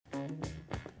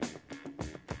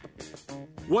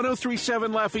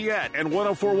103.7 Lafayette and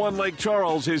 104.1 Lake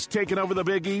Charles is taking over the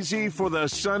Big Easy for the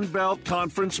Sun Belt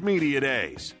Conference Media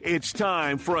Days. It's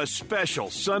time for a special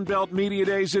Sun Belt Media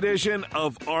Days edition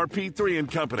of RP3 and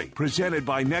Company, presented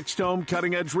by Next Home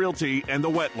Cutting Edge Realty and the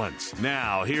Wetlands.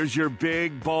 Now, here's your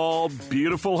big, bald,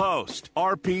 beautiful host,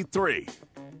 RP3.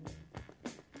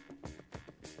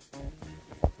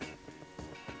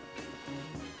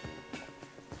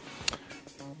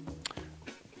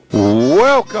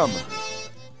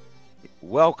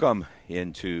 Welcome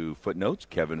into Footnotes.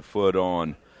 Kevin Foote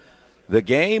on the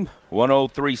game.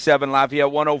 103.7 Lafayette,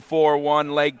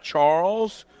 104.1 Lake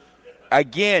Charles.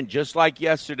 Again, just like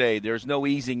yesterday, there's no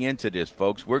easing into this,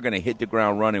 folks. We're going to hit the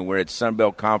ground running. We're at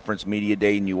Sunbelt Conference Media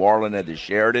Day in New Orleans at the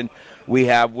Sheraton. We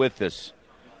have with us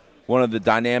one of the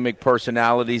dynamic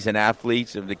personalities and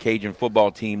athletes of the Cajun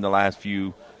football team the last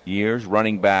few years,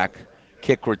 running back,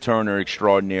 kick returner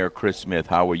extraordinaire, Chris Smith.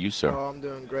 How are you, sir? Oh, I'm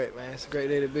doing great, man. It's a great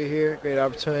day to be here. Great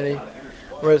opportunity.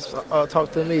 Let's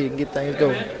talk to me and get things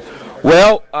going.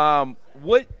 Well,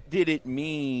 what did it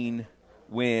mean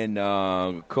when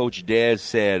Coach Dez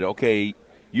said, okay,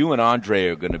 you and Andre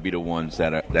are going to be the ones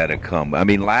that come? I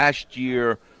mean, last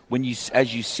year,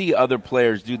 as you see other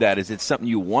players do that, is it something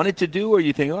you wanted to do, or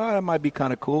you think, oh, that might be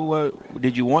kind of cool?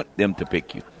 Did you want them to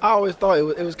pick you? I always thought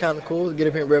it was kind of cool to get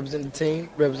up here and represent the team,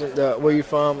 represent where you're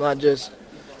from, not just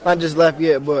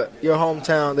Lafayette, but your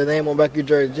hometown, the name on the back of your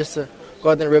jersey, just to go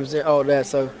out there and represent all that.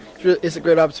 So it's a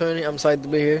great opportunity. I'm excited to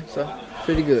be here, so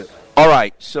pretty good. All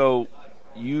right, so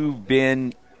you've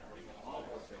been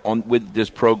on with this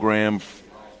program.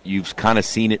 You've kind of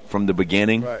seen it from the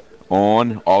beginning. Right.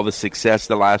 On all the success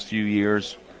the last few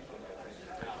years.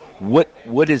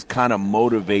 What is kind of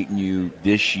motivating you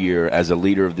this year as a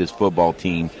leader of this football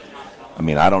team? I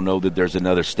mean, I don't know that there's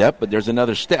another step, but there's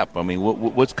another step. I mean,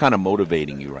 what's kind of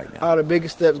motivating you right now? The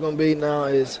biggest step is going to be now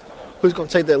is who's going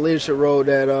to take that leadership role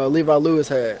that Levi Lewis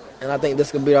had, and I think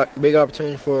that's going to be a big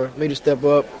opportunity for me to step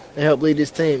up and help lead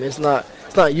this team. It's not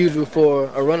usual for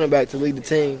a running back to lead the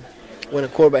team when a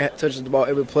quarterback touches the ball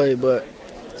every play, but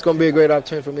it's going to be a great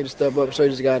opportunity for me to step up and show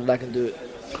this guy that I can do it.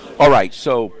 All right,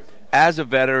 so as a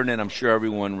veteran, and I'm sure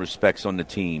everyone respects on the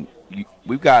team,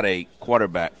 we've got a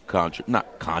quarterback,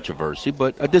 not controversy,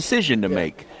 but a decision to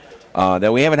make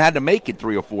that we haven't had to make in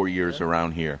 3 or 4 years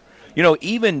around here. You know,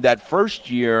 even that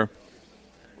first year,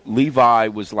 Levi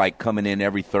was like coming in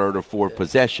every third or fourth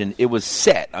possession. It was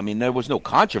set. I mean, there was no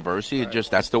controversy. It just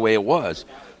that's the way it was.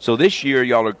 So this year,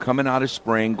 y'all are coming out of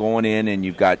spring, going in, and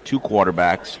you've got two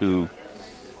quarterbacks who –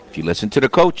 if you listen to the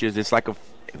coaches, it's like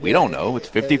we don't know. It's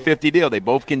 50-50 deal. They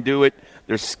both can do it.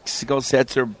 Their skill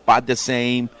sets are about the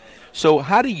same. So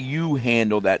how do you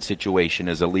handle that situation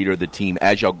as a leader of the team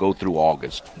as y'all go through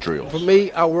August drills? For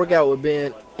me, I work out with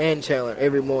Ben and Chandler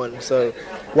every morning. So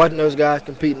watching those guys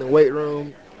compete in the weight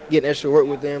room, getting extra work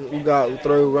with them, you go out,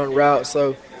 throw, run routes.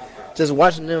 So just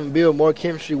watching them build more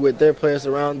chemistry with their players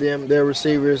around them, their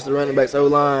receivers, the running backs,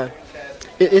 O-line,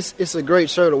 it's a great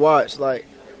show to watch. Like,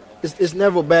 It's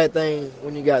never a bad thing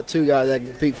when you got two guys that can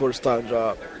compete for the starting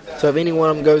job. So if any one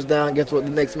of them goes down, guess what?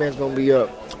 The next man's going to be up.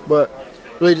 But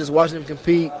really just watching them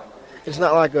compete, it's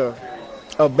not like a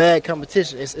bad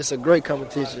competition. It's a great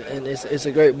competition, and it's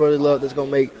a great brotherly love that's going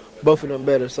to make both of them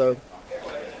better.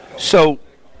 So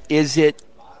is it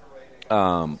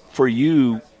for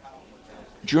you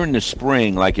during the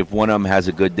spring, like if one of them has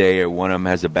a good day or one of them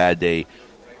has a bad day,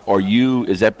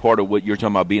 is that part of what you're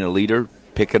talking about being a leader?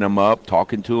 Picking them up,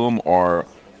 talking to them, or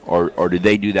do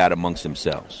they do that amongst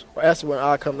themselves? Well, that's when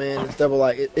I come in and stuff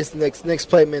like it's next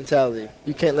play mentality.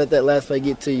 You can't let that last play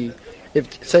get to you.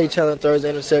 If say Chandler throws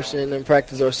an interception in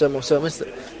practice or 7-on-7, it's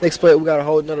the next play we got to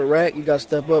hold another rack. You got to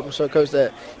step up and show coach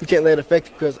that you can't let it affect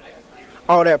you because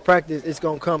all that practice it's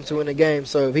gonna come to in the game.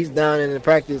 So if he's down in the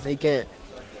practice, he can't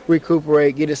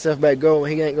recuperate, get himself back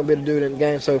going. He ain't gonna be able to do it in the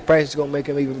game. So practice is gonna make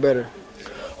him even better.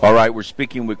 All right, we're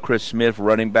speaking with Chris Smith,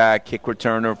 running back, kick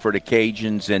returner for the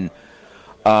Cajuns. And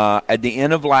at the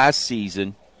end of last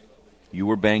season, you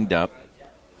were banged up.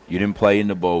 You didn't play in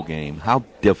the bowl game. How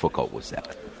difficult was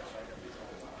that?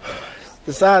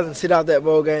 Decide and sit out that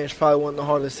bowl game is probably one of the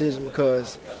hardest decisions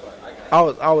because I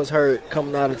was hurt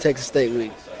coming out of Texas State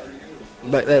week.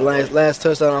 But that last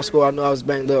touchdown I scored, I knew I was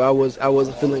banged up. I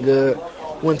wasn't feeling good.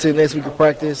 Went to the next week of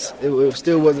practice. It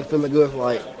still wasn't feeling good. I'm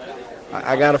like,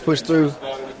 I got to push through.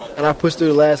 And I pushed through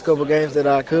the last couple games that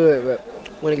I could, but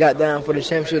when it got down for the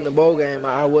championship in the bowl game,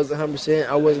 I wasn't 100%.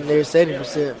 I wasn't there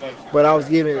 70%, but I was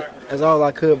giving it as all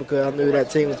I could because I knew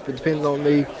that team was depending on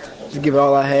me to give it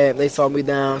all I had. They saw me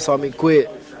down, saw me quit.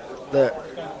 That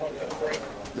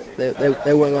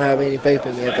they weren't going to have any faith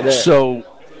in me after that. So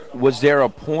was there a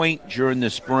point during the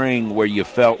spring where you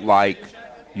felt like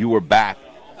you were back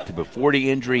to before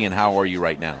the injury, and how are you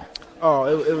right now? Oh,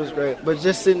 it was great. But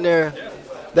just sitting there,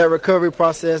 that recovery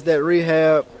process, that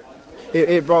rehab,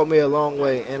 it brought me a long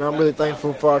way. And I'm really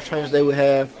thankful for our trainers that we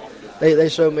have. They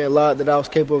showed me a lot that I was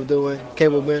capable of doing,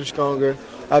 capable of being stronger.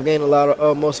 I've gained a lot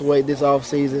of muscle weight this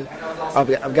offseason.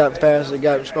 I've gotten faster,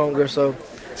 gotten stronger. So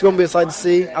it's going to be exciting to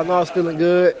see. I know I was feeling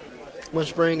good when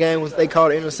spring game was. They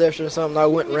called an interception or something. I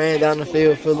went and ran down the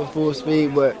field feeling full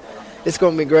speed. But it's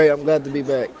going to be great. I'm glad to be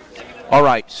back. All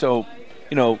right. So,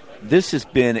 this has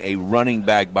been a running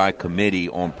back by committee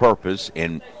on purpose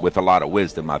and with a lot of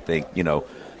wisdom, I think.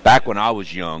 Back when I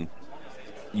was young,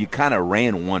 you kind of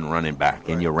ran one running back,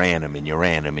 and you ran him, and you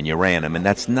ran him, and you ran him, and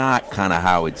that's not kind of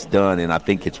how it's done, and I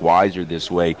think it's wiser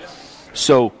this way.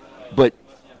 So, but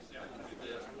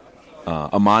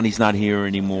Amani's not here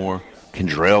anymore.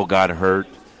 Kendrell got hurt.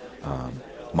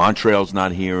 Montrell's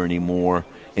not here anymore.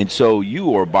 And so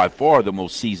you are by far the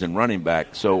most seasoned running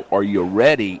back. So are you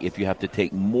ready if you have to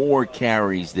take more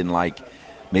carries than like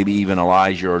maybe even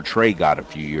Elijah or Trey got a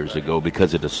few years ago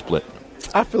because of the split?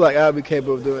 I feel like I'll be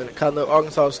capable of doing it. Cause I know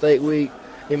Arkansas State week,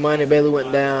 Imani Bailey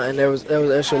went down, and there was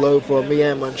extra load for me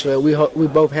and Montrell. We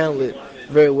both handled it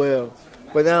very well.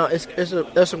 But now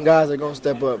there's some guys that are going to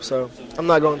step up. So I'm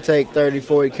not going to take 30,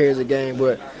 40 carries a game,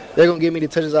 but they're going to give me the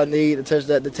touches I need, the touches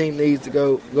that the team needs to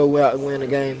go out and win the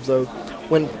game. So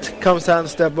when it comes time to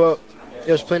step up,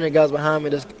 there's plenty of guys behind me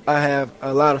that I have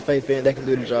a lot of faith in that can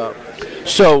do the job.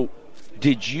 So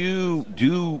did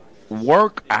you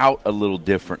work out a little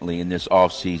differently in this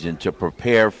offseason to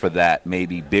prepare for that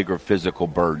maybe bigger physical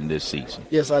burden this season?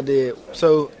 Yes, I did.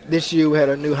 So this year we had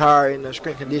a new hire in the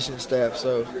strength conditioning staff.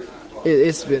 So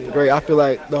it's been great. I feel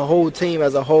like the whole team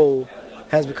as a whole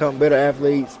has become better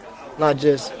athletes, not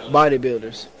just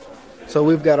bodybuilders. So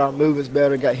we've got our movements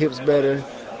better, got hips better.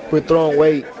 We're throwing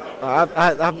weight.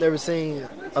 I've never seen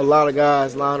a lot of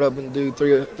guys line up and do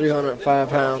 305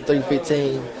 pounds,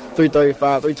 315,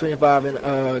 335, 325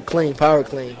 in clean, power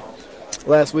clean.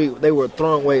 Last week they were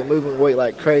throwing weight, moving weight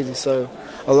like crazy. So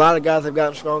a lot of guys have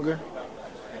gotten stronger,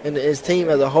 and his team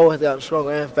as a whole has gotten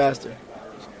stronger and faster.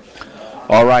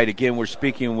 All right, again, we're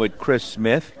speaking with Chris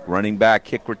Smith, running back,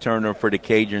 kick returner for the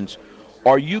Cajuns.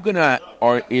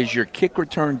 Is your kick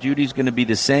return duties going to be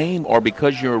the same, or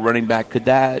because you're a running back, could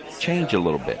that change a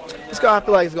little bit? I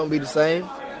feel like it's going to be the same.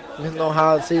 Depending on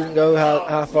how the season goes,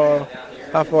 how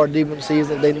far deep in the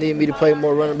season. If they need me to play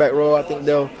more running back role, I think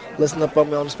they'll listen up on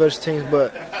me on the special teams.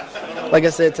 But like I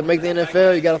said, to make the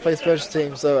NFL, you got to play special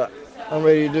teams. So I'm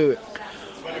ready to do it.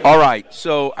 All right,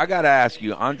 so I got to ask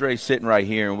you, Andre's sitting right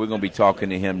here, and we're going to be talking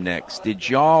to him next. Did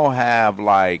y'all have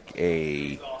like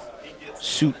a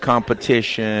suit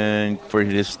competition for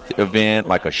this event,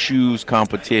 like a shoes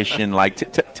competition? Like,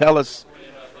 tell us,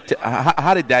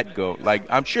 how did that go? Like,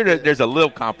 I'm sure that there's a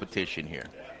little competition here.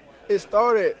 It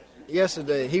started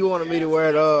yesterday. He wanted me to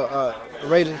wear the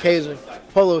Raging Cajun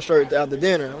polo shirt out the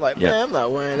dinner. I'm like, man, I'm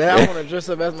not wearing that. I want to dress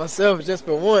up as myself just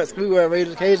for once. We wear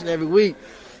Raging Cajun every week.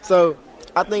 So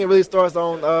I think it really starts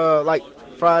on like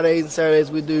Fridays and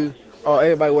Saturdays we do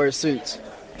everybody wears suits.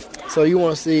 So you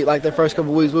want to see, like the first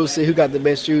couple of weeks, we'll see who got the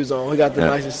best shoes on, who got the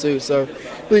nicest suits. So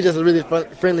really just a really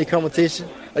friendly competition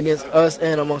against us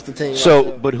and amongst the team.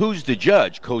 So, but who's the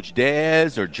judge? Coach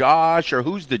Dez or Josh, or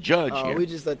who's the judge here? We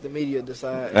just let the media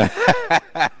decide.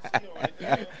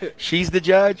 She's the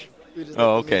judge? We just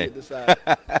let the media decide.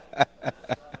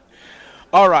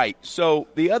 All right, so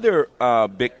the other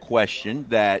big question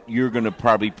that you're going to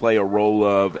probably play a role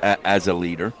of as a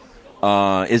leader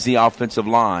is the offensive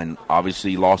line.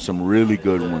 Obviously, lost some really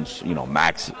good ones.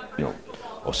 Max,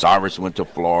 Osiris went to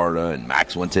Florida, and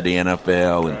Max went to the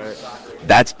NFL, and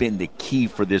that's been the key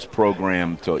for this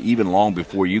program to even long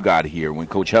before you got here, when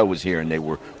Coach Hull was here and they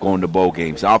were going to bowl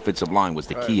games. The offensive line was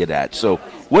the key of that. So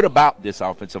what about this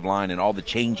offensive line and all the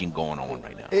changing going on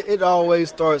right now? It always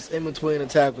starts in between the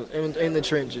tackles, in the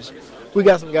trenches. We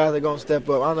got some guys that are going to step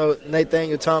up. I know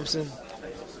Nathaniel Thompson,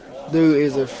 dude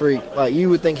is a freak. Like, you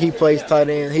would think he plays tight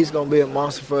end. He's going to be a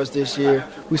monster for us this year.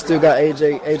 We still got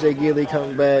AJ Gilly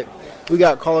coming back. We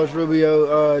got Carlos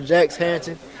Rubio, Jax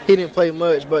Hanson. He didn't play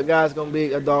much, but guy's going to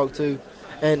be a dog too.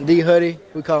 And D. Huddy,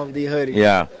 we call him D. Huddy.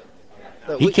 Yeah.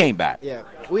 He came back. Yeah.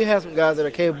 We have some guys that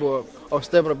are capable of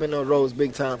stepping up in those roles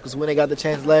big time, because when they got the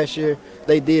chance last year,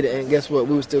 they did it, and guess what?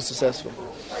 We were still successful.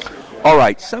 All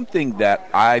right, something that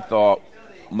I thought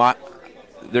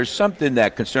there's something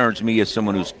that concerns me as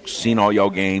someone who's seen all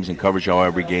y'all games and covers y'all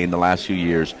every game the last few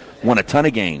years, won a ton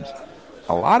of games.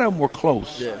 A lot of them were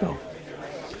close. Yeah.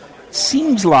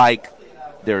 Seems like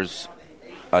there's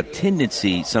a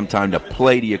tendency sometime to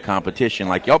play to your competition.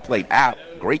 Like, y'all played out,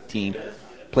 great team,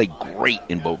 played great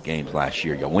in both games last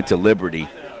year. Y'all went to Liberty.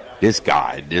 This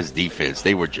defense,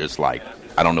 they were just like,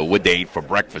 I don't know what they ate for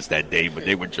breakfast that day, but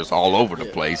they were just all over the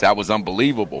place. That was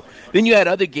unbelievable. Then you had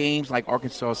other games like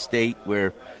Arkansas State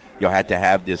where y'all had to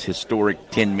have this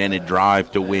historic 10-minute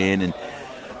drive to win. And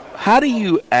how do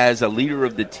you, as a leader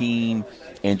of the team,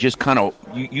 and just kind of,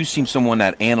 you seem someone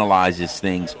that analyzes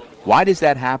things, why does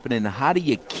that happen, and how do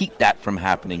you keep that from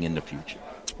happening in the future?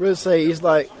 Really say it's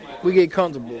like we get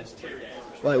comfortable.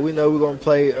 Like we know we're going to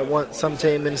play some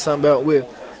team in the Sun Belt with.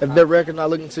 If their record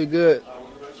not looking too good,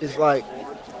 it's like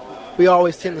we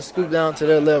always tend to scoop down to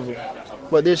their level.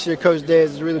 But this year, Coach Dez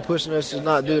is really pushing us to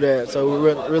not do that. So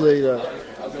we really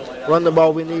run the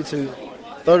ball we need to,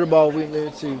 throw the ball we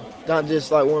need to, not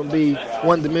just like want to be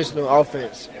one-dimensional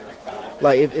offense.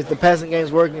 Like if the passing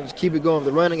game's working, just keep it going. If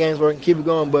the running game's working, keep it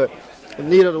going. But if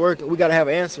neither are working, we got to have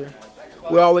an answer.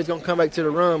 We're always going to come back to the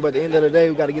run, but at the end of the day,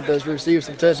 we got to get those receivers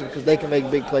some touches because they can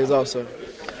make big plays also.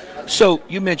 So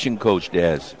you mentioned Coach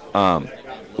Dez.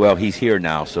 Well, he's here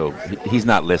now, so he's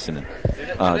not listening.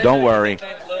 Don't worry.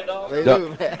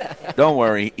 Don't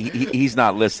worry. He's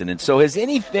not listening. So has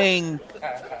anything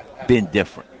been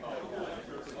different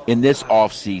in this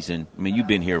offseason? I mean, you've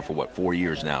been here for, 4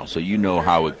 years now, so you know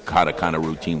how the kind of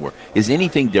routine works. Is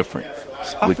anything different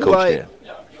with Coach Dez?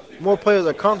 More players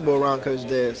are comfortable around Coach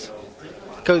Dez.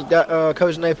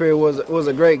 Coach Napier was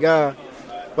a great guy,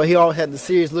 but he always had the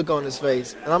serious look on his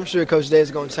face. And I'm sure Coach Dez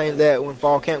is going to change that when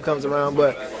fall camp comes around.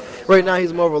 But right now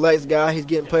he's a more relaxed guy. He's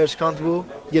getting players comfortable,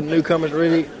 getting newcomers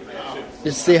ready,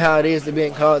 just see how it is to be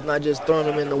in college, not just throwing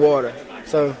them in the water.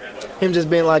 So him just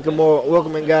being like a more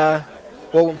welcoming guy,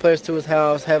 welcoming players to his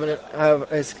house, have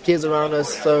his kids around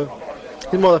us. So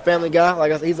he's more of a family guy.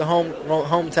 Like I said, he's a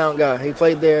hometown guy. He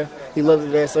played there. He loves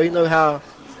it there. So he knows how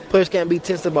players can't be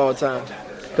tensed up all the time.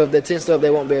 Because if they're tensed up, they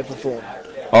won't be able to perform.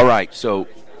 All right, so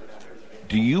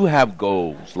do you have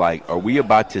goals? Like, are we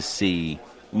about to see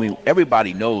 – I mean,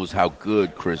 everybody knows how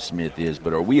good Chris Smith is,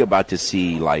 but are we about to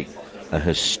see, like, a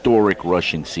historic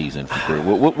rushing season for Chris?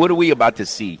 What are we about to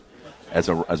see as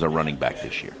a running back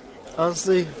this year?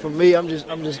 Honestly, for me, I just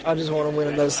want to win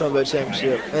another Sun Belt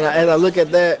championship. And as I look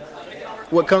at that,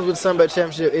 what comes with the Sun Belt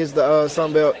championship is the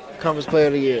Sun Belt Conference Player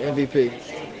of the Year,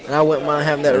 MVP. And I wouldn't mind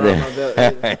having that around my belt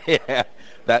either. Yeah.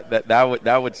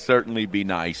 That would certainly be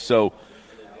nice. So,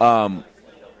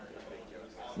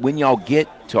 when y'all get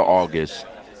to August,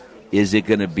 is it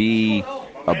going to be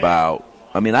about?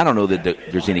 I mean, I don't know that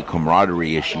there's any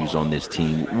camaraderie issues on this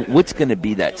team. What's going to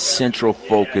be that central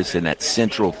focus and that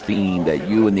central theme that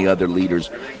you and the other leaders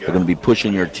are going to be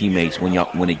pushing your teammates when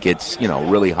it gets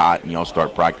really hot and y'all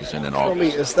start practicing in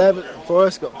August?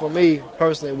 For me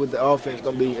personally, with the offense, it's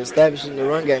going to be establishing the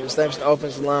run game, establishing the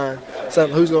offensive line,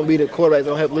 who's going to be the quarterback that's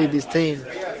going to help lead this team.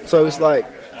 So it's like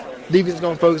defense is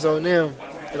going to focus on them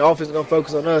and the offense is going to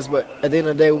focus on us. But at the end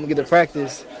of the day, when we get to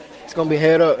practice, it's going to be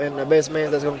head up, and the best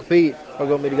man that's going to compete are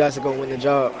going to be the guys that are going to win the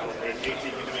job.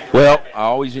 Well, I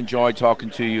always enjoy talking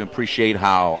to you and appreciate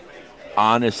how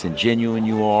honest and genuine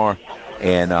you are,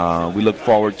 and we look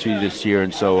forward to this year.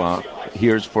 And so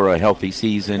here's for a healthy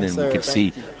season, and we can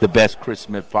see the best Chris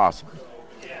Smith possible.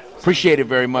 Appreciate it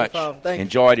very much. No problem.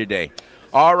 Enjoy today.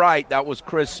 All right, that was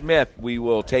Chris Smith. We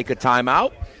will take a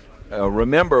timeout.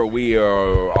 Remember,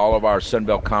 all of our Sun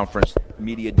Belt Conference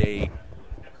Media Day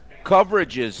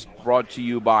coverage is brought to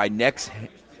you by Next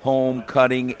Home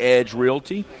Cutting Edge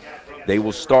Realty. They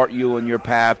will start you on your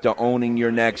path to owning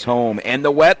your next home. And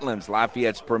the Wetlands,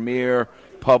 Lafayette's premier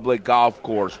public golf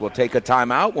course. We'll take a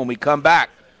timeout. When we come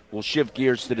back, we'll shift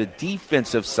gears to the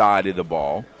defensive side of the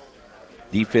ball.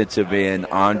 Defensive end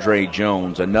Andre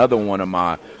Jones, another one of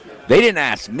my – they didn't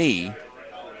ask me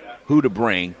who to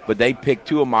bring, but they picked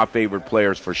two of my favorite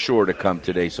players for sure to come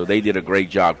today, so they did a great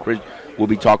job. Chris, we'll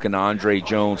be talking to Andre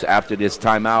Jones after this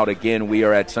timeout. Again, we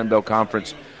are at Sun Belt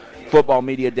Conference Football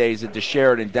Media Days at the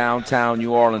Sheraton, downtown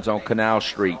New Orleans on Canal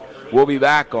Street. We'll be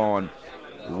back on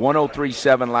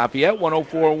 103.7 Lafayette,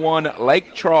 104.1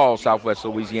 Lake Charles, Southwest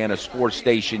Louisiana sports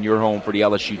station, your home for the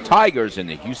LSU Tigers and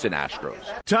the Houston Astros.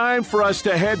 Time for us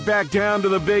to head back down to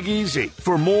the Big Easy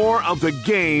for more of the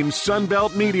Game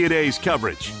Sunbelt Media Days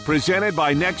coverage, presented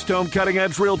by Next Home Cutting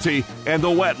Edge Realty and the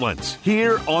Wetlands,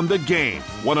 here on The Game,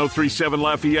 103.7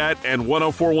 Lafayette and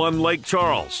 104.1 Lake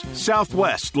Charles,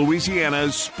 Southwest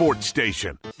Louisiana's sports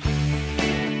station.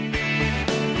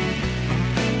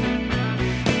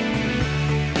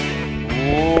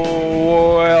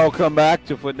 Welcome back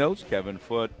to Footnotes. Kevin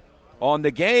Foote on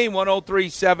The Game,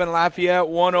 103.7 Lafayette,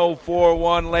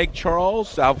 104.1 Lake Charles,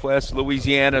 Southwest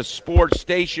Louisiana sports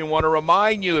station. Want to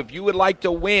remind you, if you would like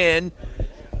to win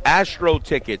Astro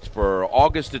tickets for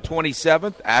August the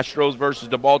 27th, Astros versus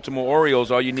the Baltimore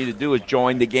Orioles. All you need to do is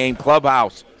join the game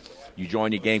clubhouse. You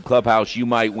join the game clubhouse, you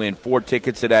might win 4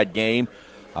 tickets to that game,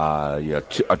 a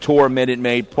tour of Minute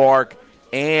Maid Park,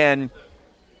 and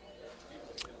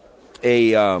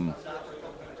a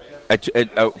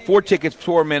 4 tickets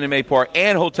tour of Minute Maid Park,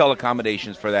 and hotel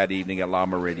accommodations for that evening at La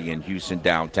Meridian, Houston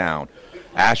downtown.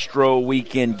 Astro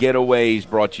Weekend Getaways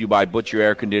brought to you by Butcher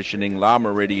Air Conditioning, La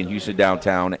Meridian, Houston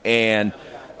downtown, and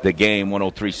the game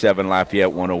 103.7 Lafayette,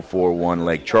 104.1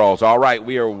 Lake Charles. All right,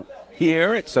 we are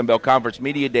here at Sunbelt Conference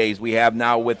Media Days. We have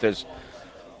now with us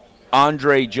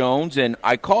Andre Jones, and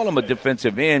I call him a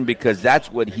defensive end because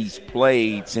that's what he's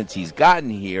played since he's gotten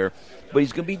here, but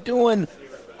he's going to be doing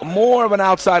more of an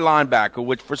outside linebacker,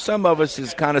 which for some of us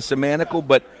is kind of semantical,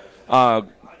 but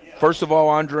first of all,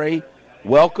 Andre,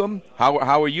 welcome.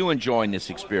 How are you enjoying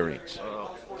this experience?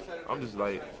 I'm just,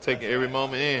 taking every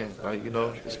moment in.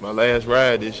 It's my last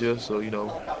ride this year, so,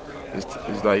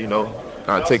 it's like,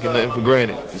 not taking nothing for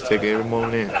granted. Just taking every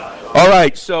moment in. All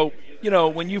right, so,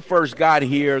 when you first got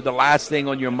here, the last thing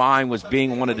on your mind was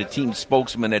being one of the team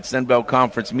spokesmen at Sunbelt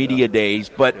Conference Media Days,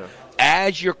 but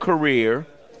as your career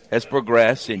has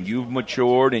progressed and you've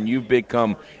matured and you've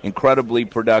become incredibly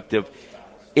productive,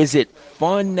 is it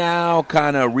fun now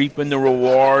kind of reaping the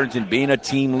rewards and being a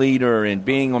team leader and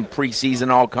being on preseason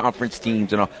all-conference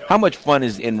teams and all? How much fun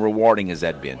and rewarding has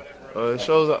that been? It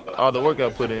shows all the work I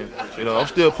put in. I'm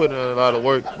still putting in a lot of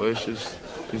work, but it's just,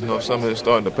 something that's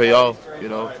starting to pay off,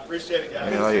 And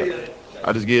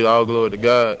I just give all glory to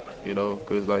God,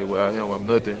 because, without him, I'm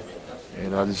nothing.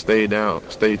 And I just stay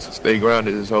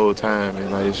grounded this whole time,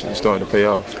 and it's starting to pay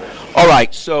off. All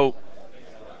right, so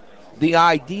the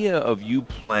idea of you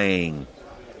playing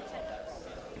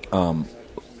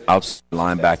outside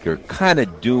linebacker, kind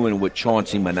of doing what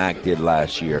Chauncey Manac did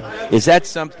last year, is that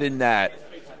something that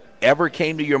ever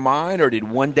came to your mind, or did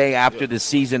one day after the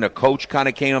season a coach kind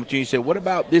of came up to you and said, what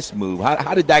about this move?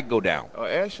 How did that go down?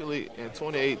 Actually, in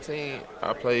 2018,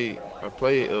 I played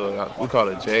we call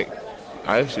it Jack.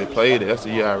 I actually played it. That's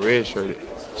the year I redshirted.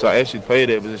 So I actually played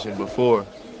that position before.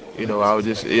 It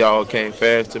all came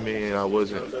fast to me, and I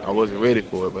wasn't ready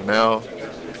for it. But now,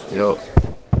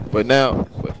 but now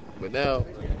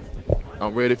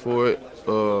I'm ready for it.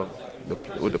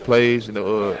 With the plays and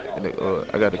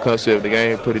I got the concept of the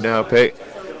game pretty down packed.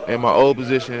 And my old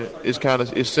position is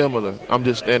similar. I'm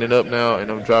just standing up now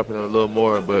and I'm dropping a little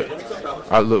more, but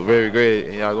I look very great,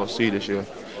 and y'all gonna see this year.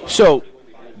 So,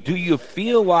 do you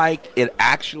feel like it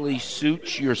actually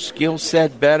suits your skill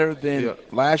set better than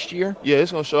last year? Yeah,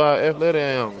 it's going to show how athletic I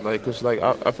am. Because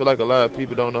I feel like a lot of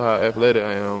people don't know how athletic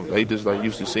I am. They just,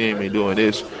 used to seeing me doing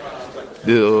this.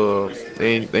 They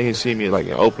ain't see me,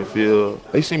 in open field.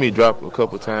 They see me drop a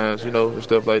couple times, and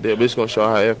stuff like that. But it's going to show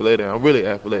how athletic I am. I'm really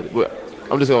athletic. But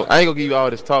I ain't going to give you all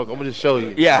this talk. I'm going to just show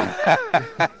you. Yeah.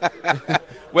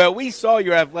 Well, we saw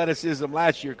your athleticism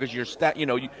last year because your stat,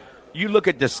 you look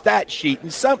at the stat sheet,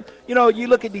 and you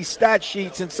look at these stat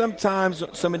sheets, and sometimes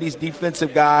some of these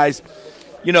defensive guys,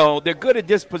 they're good at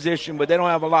this position, but they don't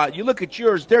have a lot. You look at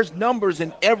yours, there's numbers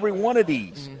in every one of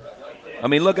these. Mm-hmm. I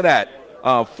mean, look at that.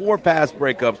 4 pass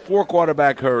breakups, 4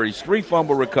 quarterback hurries, 3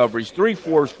 fumble recoveries, 3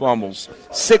 forced fumbles,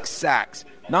 6 sacks,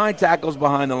 9 tackles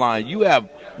behind the line. You have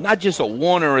not just a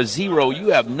 1 or a 0,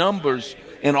 you have numbers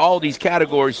in all these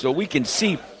categories, so we can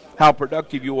see how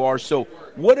productive you are. So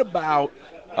what about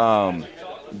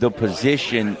the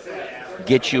position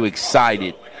gets you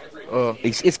excited?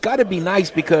 It's got to be nice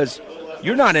because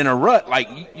you're not in a rut.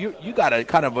 You got a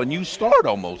kind of a new start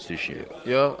almost this year.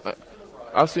 Yeah,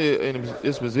 I see it in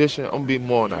this position. I'm gonna be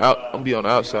more on the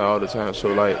outside all the time.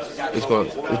 So it's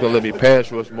gonna let me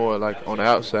pass rush more on the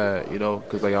outside,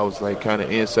 because I was kind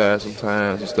of inside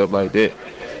sometimes and stuff like that.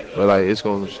 But it's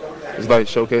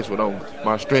showcase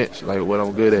my strengths, what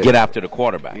I'm good at. Get after the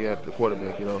quarterback. Yeah, after the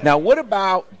quarterback, Now, what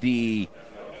about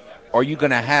are you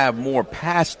going to have more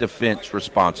pass defense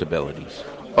responsibilities?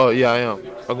 Oh, yeah, I am.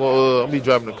 I'm going to be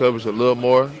dropping the coverage a little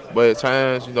more, but at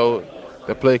times,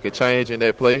 the play could change in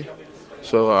that play,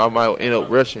 so I might end up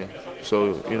rushing.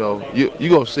 So, you're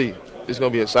going to see. It's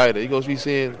going to be exciting. You're going to be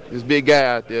seeing this big guy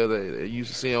out there that you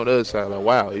used to see on the other side.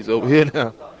 Wow, he's over here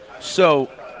now. So,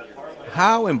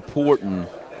 how important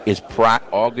is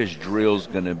August drills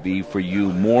going to be for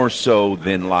you, more so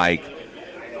than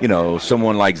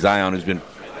someone like Zion who's been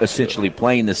essentially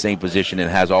playing the same position and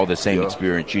has all the same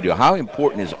experience you do? How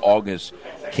important is August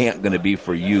camp going to be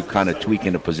for you, kind of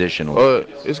tweaking the position?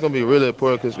 It's going to be really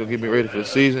important because it's going to get me ready for the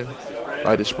season.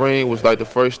 The spring was the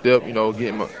first step,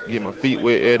 getting my feet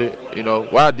wet at it.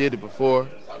 I did it before,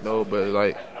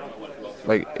 but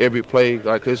like every play,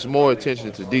 like it's more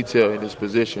attention to detail in this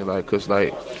position, like because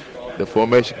like the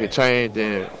formation can change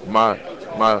and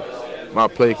my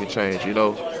play can change, you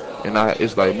know, and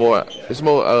it's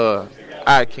more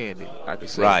eye candy, I could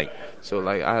say. Right. So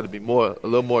like I had to be a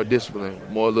little more disciplined,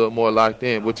 a little more locked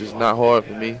in, which is not hard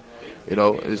for me, you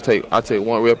know. I take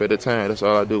one rep at a time. That's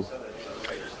all I do.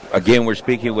 Again, we're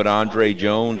speaking with Andre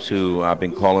Jones, who I've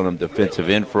been calling him defensive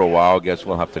end for a while. Guess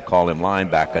we'll have to call him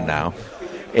linebacker now.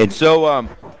 And so,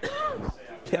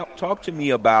 talk to me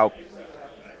about,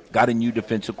 got a new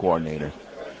defensive coordinator.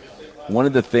 One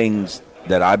of the things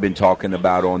that I've been talking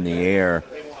about on the air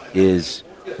is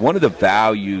one of the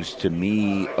values to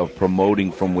me of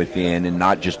promoting from within, and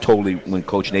not just totally, when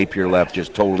Coach Napier left,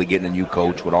 just totally getting a new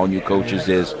coach with all new coaches,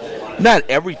 is not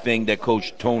everything that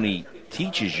Coach Tony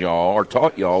teaches y'all or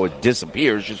taught y'all, it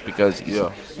disappears just because he's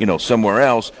somewhere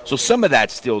else. So some of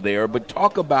that's still there, but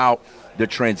talk about the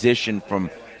transition from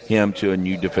him to a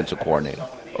new defensive coordinator.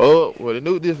 Oh, well, the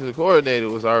new defensive coordinator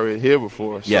was already here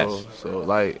before. Yes. So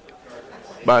like,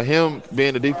 by him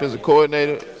being the defensive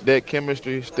coordinator, that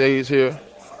chemistry stays here,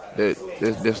 that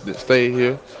stay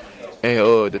here,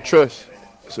 and the trust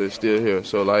is still here.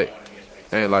 So like,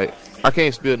 I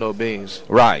can't spill no beans.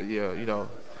 Right. Yeah, you know,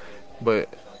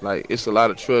 but like it's a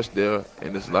lot of trust there,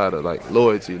 and there's a lot of like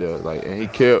loyalty there. Like, and he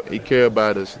care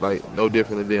about us like no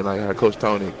differently than like how Coach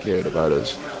Tony cared about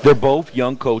us. They're both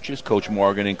young coaches, Coach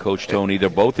Morgan and Coach Tony. They're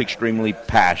both extremely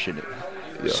passionate.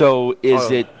 Yeah. So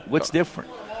what's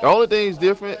different? The only thing is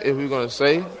different, if we're gonna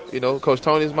say, you know, Coach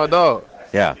Tony is my dog.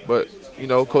 Yeah. But you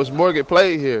know, Coach Morgan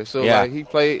played here, so like he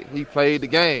played the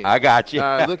game. I got you.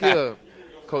 Look here,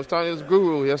 Coach Tony is a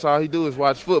guru. That's all he do is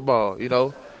watch football. You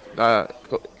know.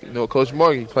 Coach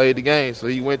Morgan played the game, so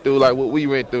he went through like what we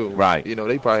went through. Right. You know,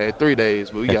 they probably had 3 days,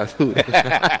 but we got 2.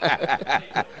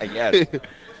 Yes.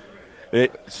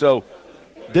 So,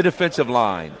 the defensive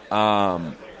line.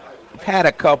 We've had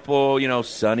a couple,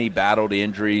 Sonny battled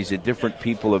injuries and different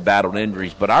people have battled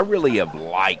injuries, but I really have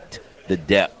liked the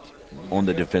depth on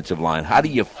the defensive line. How do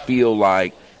you feel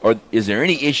like, or is there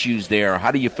any issues there?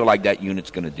 How do you feel like that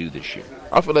unit's going to do this year?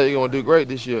 I feel like you're going to do great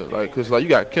this year, like, because, like, you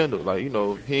got Kendall. Like, you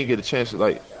know, he didn't get a chance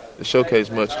to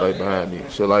showcase much, like, behind me.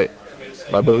 So,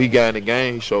 but he got in the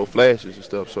game, he showed flashes and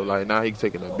stuff. So, like, now he's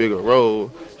taking a bigger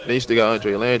role. Then you still got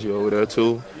Andre Landry over there,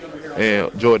 too,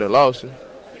 and Jordan Lawson.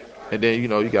 And then, you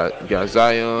know, you got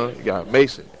Zion, you got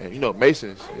Mason. And, you know,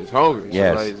 Mason is hungry.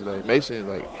 Yes. So, like Mason,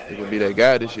 like, he's going to be that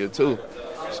guy this year, too.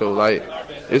 So, like,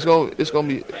 it's gonna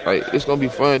be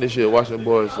fun this year watching the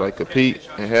boys like compete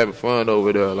and having fun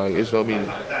over there. Like, it's gonna be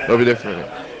different.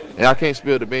 And I can't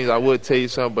spill the beans. I would tell you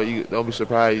something, but you don't be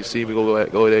surprised you see me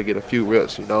go there and get a few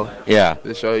reps. You know. Yeah.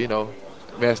 To show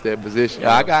match that position.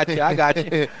 Yeah, I got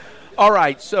you. All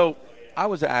right. So I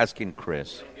was asking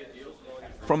Chris,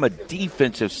 from a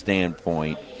defensive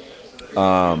standpoint,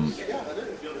 last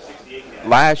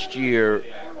year,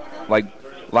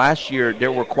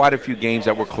 there were quite a few games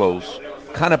that were close.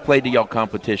 Kind of played to y'all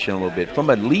competition a little bit. From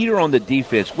a leader on the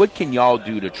defense, what can y'all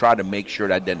do to try to make sure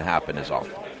that doesn't happen as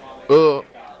often? So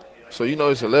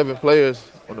it's 11 players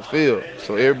on the field.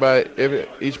 So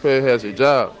each player has a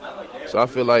job. So I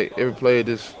feel like every player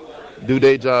just do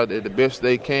their job at the best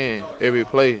they can every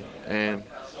play, and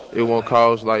it won't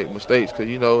cause like mistakes. Cause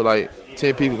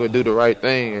 10 people can do the right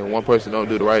thing, and one person don't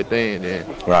do the right thing, then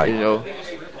right.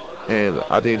 And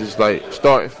I think just like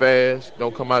starting fast,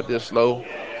 don't come out there slow,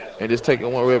 and just taking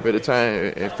one rep at a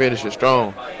time and finishing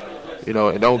strong.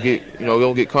 And don't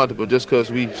get comfortable just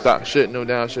because we stop shutting them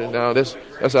down.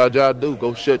 That's our job to do.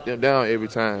 Go shut them down every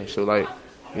time. So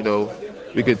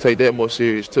we can take that more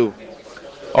serious too.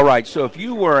 All right. So if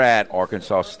you were at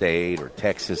Arkansas State or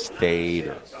Texas State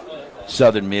or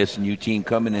Southern Miss, new team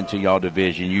coming into y'all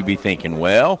division, you'd be thinking,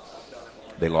 well,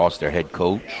 they lost their head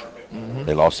coach,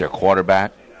 they lost their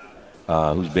quarterback,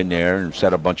 who's been there and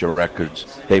set a bunch of records.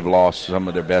 They've lost some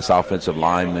of their best offensive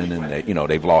linemen, and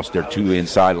they've lost their 2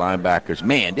 inside linebackers.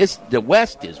 Man, the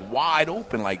West is wide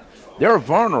open. Like, they're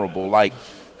vulnerable. Like,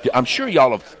 I'm sure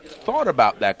y'all have thought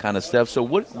about that kind of stuff. So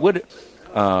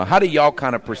how do y'all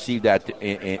kind of perceive that?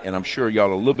 And I'm sure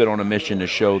y'all are a little bit on a mission to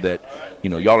show that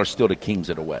y'all are still the kings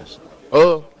of the West.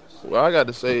 What I got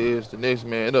to say is the next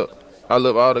man up. I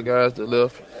love all the guys that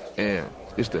left, and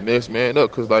it's the next man up,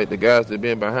 because, like, the guys that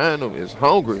been behind them is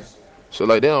hungry. So,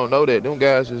 like, they don't know that. Them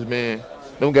guys know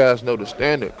the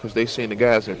standard because they seen the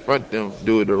guys in front of them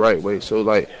do it the right way. So,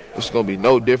 like, it's going to be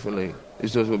no differently.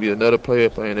 It's just going to be another player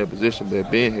playing that position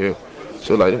that been here.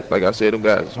 So, like I said, them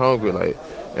guys is hungry. Like,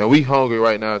 and we hungry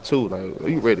right now, too. Like,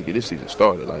 we ready to get this season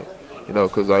started. Like,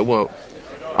 because I won't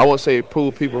say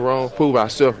prove people wrong, prove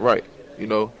ourselves right,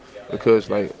 because,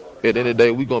 like, at the end of the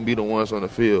day, we gonna be the ones on the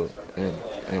field,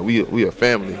 and we a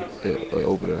family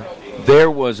over there.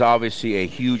 There was obviously a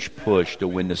huge push to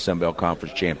win the Sun Belt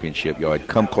Conference Championship. You had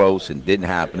come close and didn't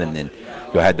happen, and then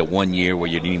you had the 1 year where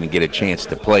you didn't even get a chance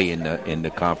to play in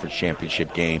the conference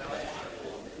championship game.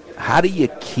 How do you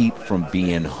keep from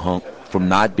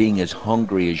not being as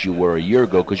hungry as you were a year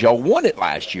ago? Because y'all won it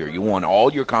last year. You won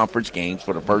all your conference games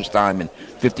for the first time in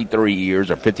 53 years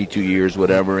or 52 years,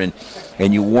 whatever, and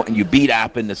you beat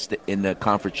App in the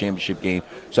conference championship game.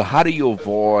 So how do you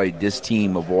avoid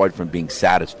from being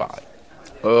satisfied?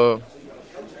 Like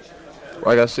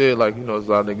I said, there's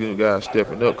a lot of good guys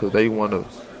stepping up because they want to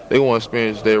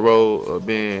experience their role of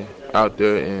being out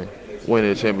there and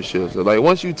winning the championship. So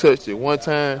once you touched it one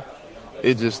time,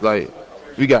 it's just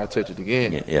we gotta touch it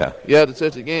again. Yeah. You have to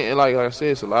touch it again, and like I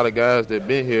said, it's a lot of guys that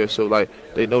been here, so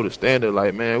they know the standard.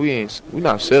 Man, we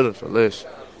not settling for less.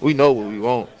 We know what we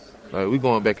want. We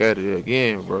going back at it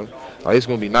again, bro. It's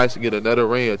gonna be nice to get another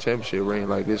ring, a championship ring.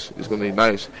 It's gonna be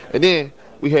nice. And then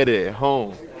we had it at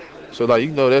home, so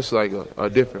that's a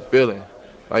different feeling.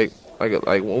 Like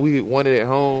when we won it at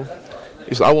home,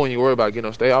 I wasn't even worried about getting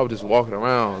on stage. I was just walking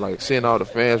around, seeing all the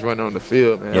fans running on the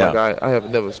field, man. Yeah. I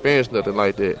have never experienced nothing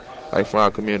like that, from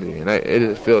our community, and it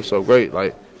just feels so great.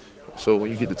 So when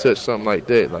you get to touch something like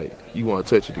that, you want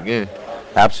to touch it again.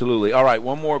 Absolutely. All right,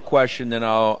 one more question, then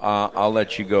I'll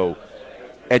let you go.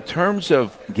 In terms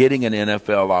of getting an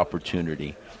NFL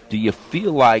opportunity, do you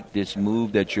feel like this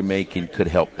move that you're making could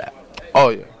help that? Oh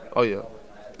yeah.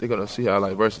 They're gonna see how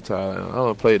versatile I am. I'm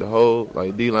gonna play the whole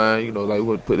D-line.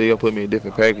 They'll put me in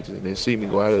different packages and then see me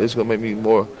go out. It's gonna make me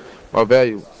more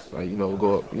valuable.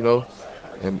 Go up.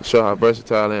 And show how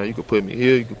versatile I am. You can put me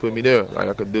here, you can put me there.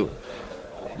 I could do.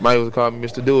 Might as well call me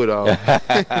Mr. Do-It-All.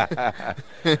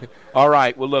 All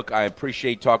right. Well, look, I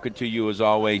appreciate talking to you as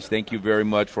always. Thank you very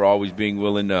much for always being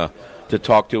willing to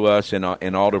talk to us and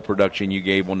all the production you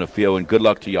gave on the field. And good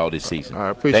luck to y'all this season. All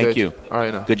right, appreciate Thank you. All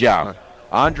right, now. Good job. All right.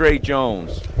 Andre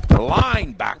Jones,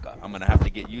 linebacker. I'm going to have to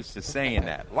get used to saying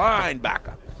that.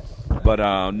 Linebacker. But,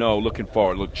 no, looking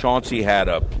forward. Look, Chauncey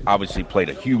obviously played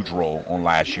a huge role on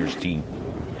last year's team.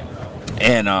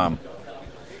 And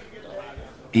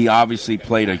he obviously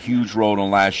played a huge role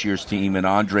on last year's team, and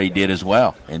Andre did as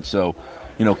well. And so,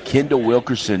 Kendall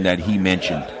Wilkerson that he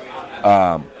mentioned,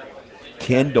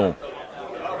 Kendall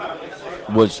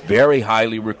was very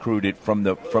highly recruited from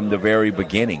the very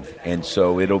beginning. And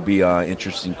so it'll be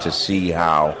interesting to see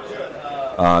how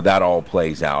that all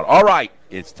plays out. All right,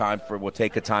 it's time we'll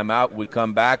take a timeout. We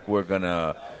come back, we're going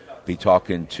to be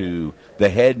talking to the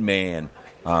head man,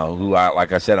 who,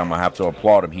 like I said, I'm going to have to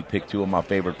applaud him. He picked two of my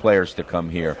favorite players to come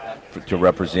here to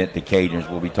represent the Cajuns.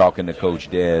 We'll be talking to Coach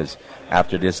Dez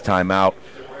after this timeout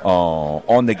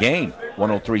on the game.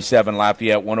 103.7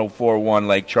 Lafayette, 104.1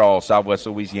 Lake Charles, Southwest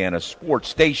Louisiana Sports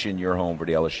Station, your home for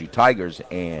the LSU Tigers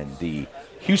and the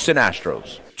Houston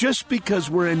Astros. Just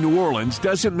because we're in New Orleans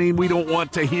doesn't mean we don't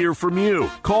want to hear from you.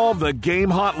 Call the game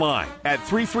hotline at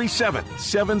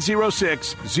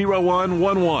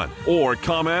 337-706-0111 or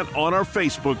comment on our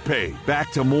Facebook page. Back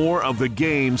to more of the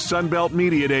Game Sunbelt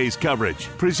Media Days coverage,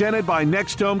 presented by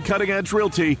Next Home Cutting Edge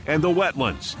Realty and the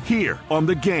Wetlands, here on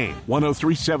the Game,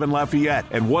 103.7 Lafayette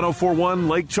and 104.1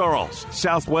 Lake Charles,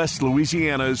 Southwest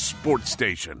Louisiana's sports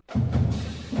station.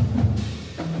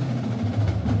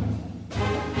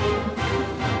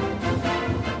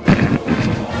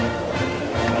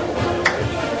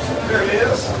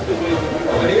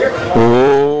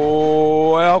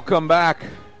 Oh, welcome back.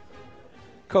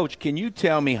 Coach, can you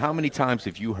tell me how many times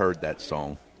have you heard that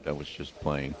song that was just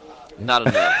playing? Not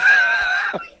enough.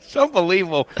 It's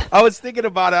unbelievable. I was thinking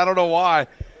about it. I don't know why.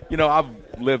 I've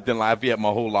lived in Lafayette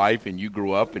my whole life, and you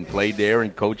grew up and played there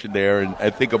and coached there. And I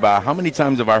think about how many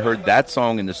times have I heard that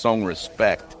song and the song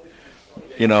Respect,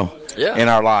 in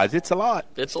our lives. It's a lot.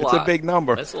 It's a big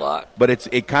number. It's a lot. But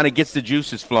it kind of gets the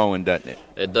juices flowing, doesn't it?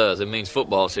 It does. It means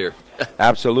football's here.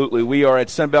 Absolutely. We are at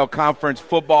Sunbelt Conference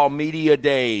Football Media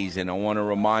Days, and I want to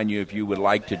remind you, if you would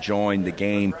like to join the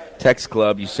Game Text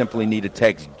Club, you simply need to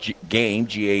text GAME,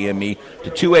 G-A-M-E,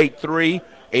 to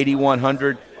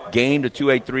 283-8100, GAME to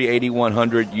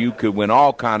 283-8100. You could win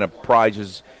all kind of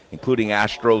prizes, including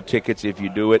Astro tickets if you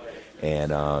do it.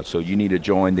 And so you need to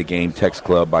join the Game Text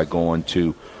Club by going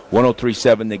to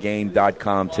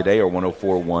 1037thegame.com today or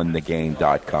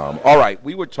 1041thegame.com. All right,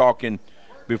 we were talking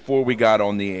before we got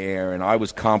on the air, and I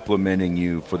was complimenting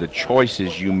you for the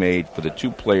choices you made for the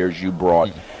two players you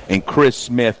brought, and Chris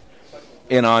Smith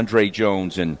and Andre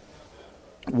Jones. And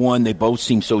one, they both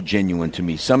seem so genuine to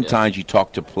me. Sometimes you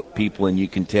talk to people and you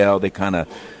can tell they kind of,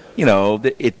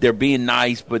 they're being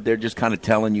nice, but they're just kind of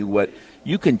telling you what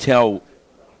you can tell.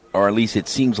 or at least it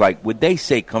seems like what they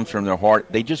say comes from their heart.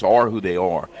 They just are who they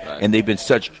are, Right. and they've been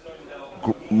such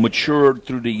matured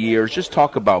through the years. Just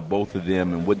talk about both of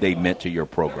them and what they meant to your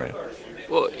program.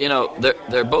 Well,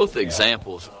 they're both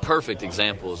examples, perfect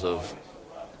examples of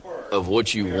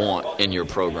what you want in your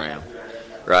program,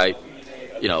 right?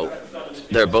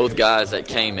 They're both guys that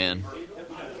came in.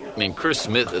 I mean, Chris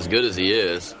Smith, as good as he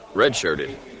is,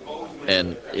 redshirted,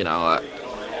 and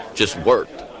just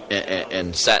worked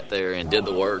and sat there and did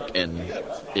the work, and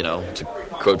to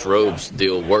Coach Robe's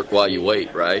deal, work while you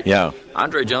wait, right? Yeah.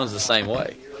 Andre Jones the same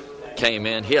way. Came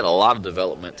in, he had a lot of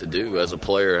development to do as a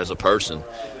player, as a person,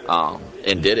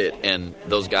 and did it. And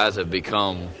those guys have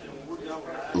become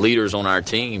leaders on our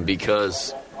team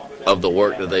because of the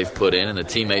work that they've put in, and the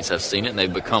teammates have seen it, and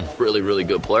they've become really, really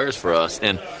good players for us.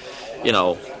 And,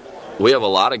 we have a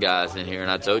lot of guys in here, and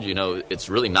I told you, it's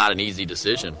really not an easy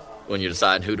decision when you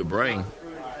decide who to bring.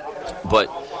 But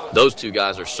those two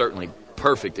guys are certainly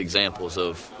perfect examples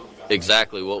of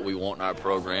exactly what we want in our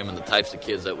program and the types of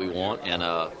kids that we want. And,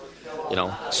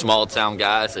 small town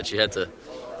guys that you had to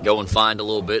go and find a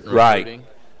little bit in recruiting.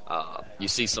 Right. You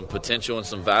see some potential and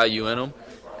some value in them,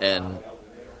 and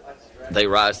they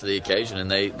rise to the occasion,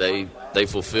 and they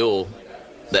fulfill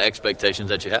the expectations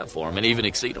that you have for them and even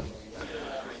exceed them.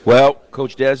 Well,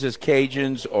 Coach Dez's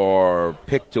Cajuns are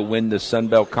picked to win the Sun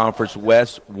Belt Conference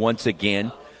West once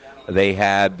again. They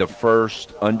had the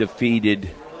first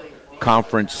undefeated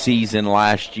conference season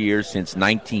last year since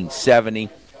 1970.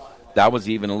 That was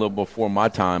even a little before my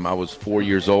time. I was 4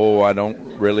 years old. I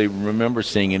don't really remember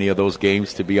seeing any of those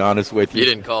games, to be honest with you. You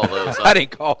didn't call those, huh? I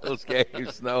didn't call those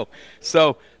games, no.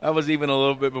 So that was even a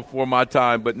little bit before my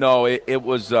time. But, no, it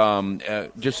was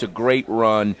just a great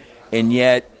run. And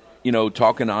yet,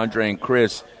 talking to Andre and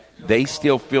Chris, they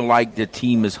still feel like the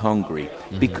team is hungry.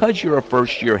 Mm-hmm. Because you're a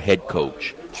first-year head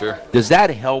coach. Sure. Does that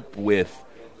help with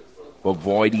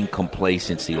avoiding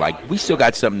complacency? Like, we still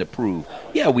got something to prove.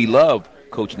 Yeah, we love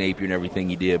Coach Napier and everything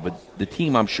he did, but the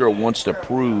team, I'm sure, wants to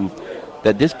prove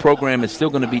that this program is still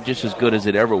going to be just as good as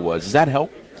it ever was. Does that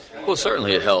help? Well,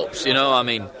 certainly it helps.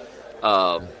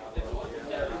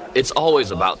 It's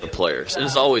always about the players, and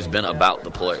it's always been about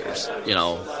the players.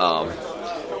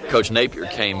 Coach Napier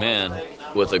came in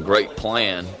with a great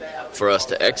plan for us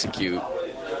to execute,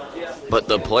 but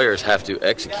the players have to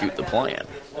execute the plan,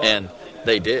 and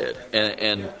they did.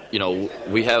 And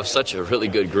we have such a really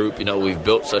good group. We've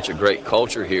built such a great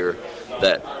culture here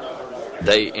that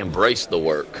they embrace the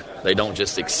work. They don't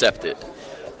just accept it.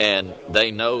 And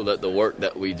they know that the work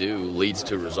that we do leads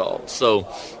to results. So,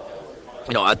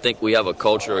 I think we have a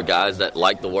culture of guys that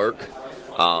like the work.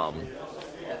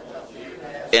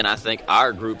 And I think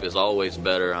our group is always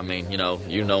better. I mean, you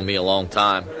know me a long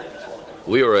time.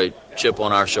 We were a chip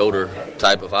on our shoulder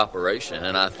type of operation.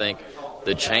 And I think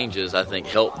the changes,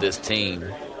 help this team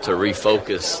to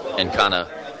refocus and kind of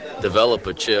develop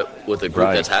a chip with a group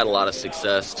Right. that's had a lot of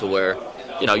success to where,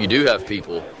 you do have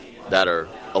people that are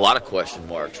a lot of question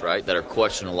marks, right, that are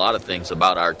questioning a lot of things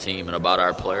about our team and about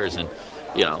our players. And,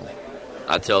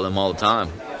 I tell them all the time,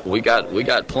 we got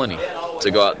plenty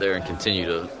to go out there and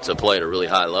continue to play at a really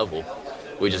high level.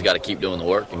 We just got to keep doing the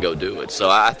work and go do it. So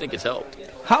I think it's helped.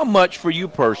 How much for you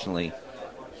personally?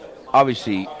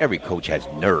 Obviously, every coach has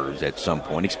nerves at some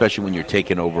point, especially when you're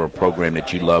taking over a program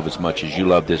that you love as much as you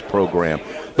love this program.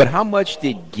 But how much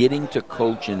did getting to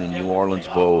coach in the New Orleans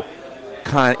Bowl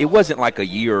it wasn't like a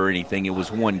year or anything, it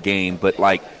was one game, but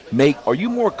are you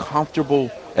more comfortable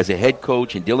as a head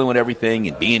coach and dealing with everything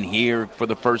and being here for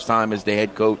the first time as the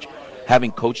head coach,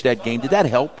 having coached that game? Did that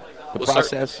help the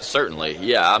process? Certainly,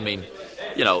 yeah. I mean,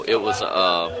 it was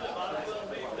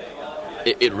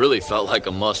it really felt like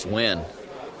a must-win,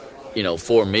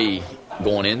 for me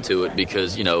going into it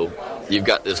because, you've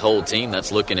got this whole team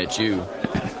that's looking at you.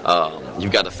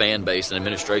 You've got the fan base and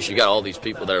administration. You got all these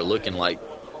people that are looking like,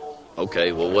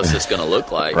 okay, well, what's this going to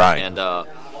look like? Right. And,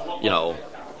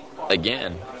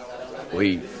 again,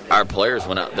 our players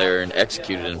went out there and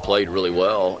executed and played really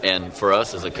well. And for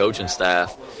us as a coaching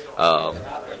staff,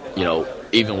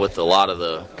 even with a lot of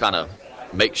the kind of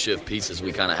makeshift pieces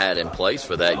we kind of had in place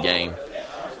for that game,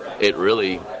 it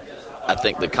really, I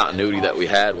think the continuity that we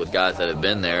had with guys that have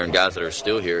been there and guys that are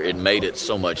still here, it made it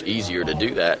so much easier to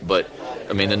do that. But,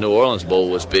 I mean, the New Orleans Bowl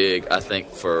was big, I think,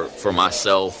 for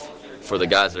myself, for the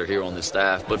guys that are here on the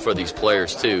staff, but for these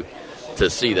players too, to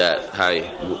see that,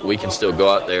 hey, we can still go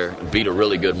out there and beat a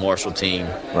really good Marshall team,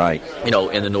 right?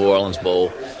 In the New Orleans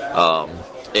Bowl,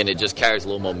 and it just carries a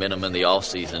little momentum in the off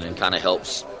season and kind of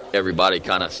helps everybody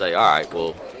kind of say, all right,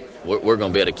 well, we're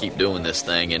going to be able to keep doing this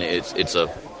thing, and it's a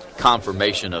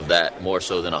confirmation of that more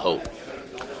so than a hope.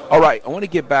 All right, I want to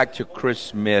get back to Chris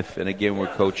Smith, and again, we're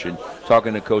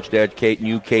talking to Coach Dad,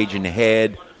 new Cajun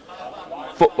head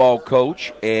football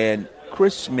coach, and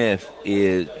Chris Smith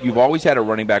you've always had a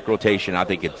running back rotation. I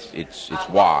think it's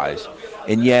wise,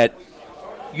 and yet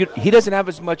he doesn't have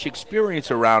as much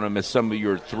experience around him as some of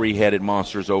your three-headed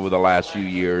monsters over the last few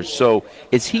years. So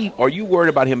are you worried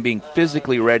about him being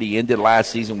physically ready? Ended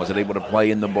last season, wasn't able to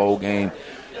play in the bowl game,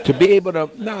 to be able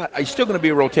to he's still going to be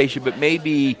a rotation, but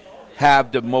maybe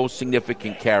have the most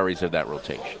significant carries of that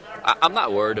rotation? I'm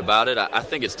not worried about it. I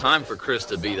think it's time for Chris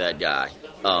to be that guy.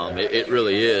 It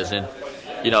really is. And,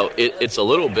 it's a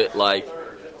little bit like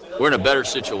we're in a better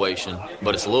situation,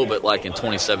 but it's a little bit like in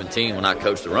 2017 when I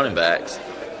coached the running backs.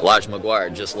 Elijah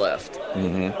McGuire just left.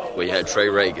 Mm-hmm. We had Trey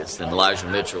Regis and Elijah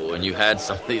Mitchell, and you had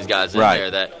some of these guys in there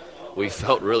that we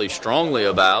felt really strongly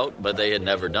about, but they had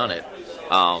never done it.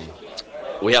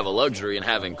 We have a luxury in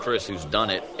having Chris who's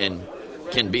done it and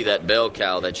can be that bell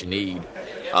cow that you need.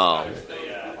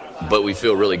 But we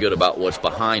feel really good about what's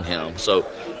behind him. So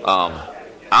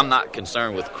I'm not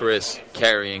concerned with Chris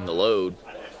carrying the load,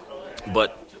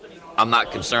 but I'm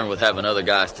not concerned with having other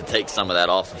guys to take some of that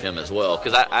off of him as well.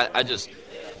 Because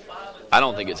I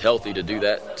don't think it's healthy to do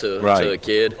that to a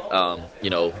kid.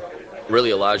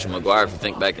 Really Elijah McGuire, if you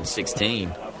think back in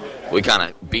 2016, we kind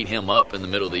of beat him up in the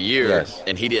middle of the year,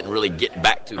 and he didn't really get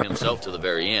back to himself to the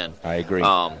very end. I agree.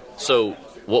 So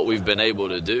what we've been able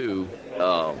to do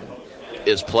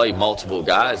is play multiple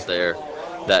guys there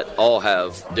that all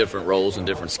have different roles and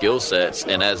different skill sets,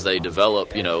 and as they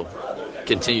develop,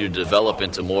 continue to develop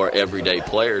into more everyday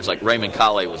players. Like Raymond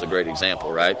Kale was a great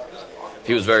example, right?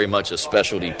 He was very much a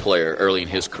specialty player early in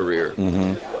his career.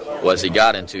 Mm-hmm. Well, as he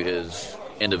got into his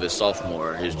end of his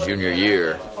sophomore, his junior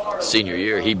year, senior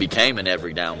year, he became an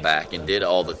every down back and did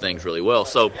all the things really well.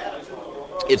 So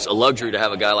it's a luxury to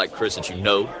have a guy like Chris that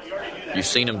you've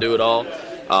seen him do it all.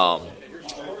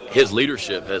 His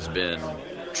leadership has been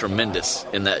tremendous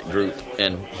in that group,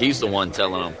 and he's the one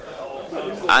telling them,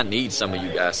 I need some of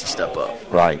you guys to step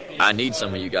up. Right. I need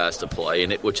some of you guys to play,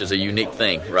 and which is a unique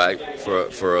thing, right,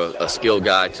 for a skilled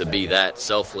guy to be that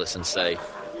selfless and say,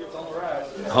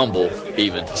 humble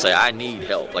even, to say, I need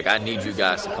help. Like, I need you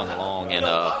guys to come along. And,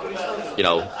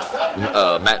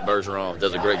 Matt Bergeron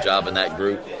does a great job in that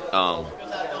group, of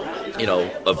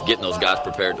getting those guys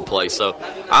prepared to play. So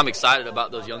I'm excited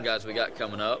about those young guys we got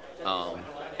coming up.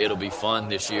 It'll be fun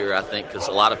this year, I think, because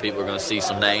a lot of people are going to see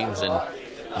some names and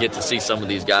get to see some of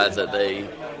these guys that they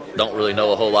don't really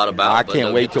know a whole lot about. I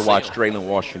can't wait to watch Draylen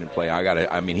Washington play.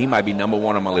 He might be number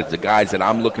one on my list. The guys that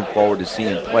I'm looking forward to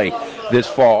seeing play this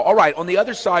fall. All right, on the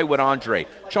other side with Andre,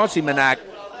 Chauncey Manac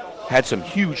had some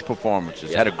huge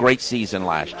performances, had a great season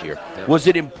last year. Yeah. Was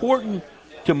it important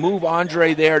to move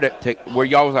Andre there to where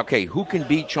y'all was, okay, who can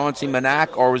beat Chauncey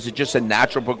Manac, or was it just a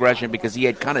natural progression because he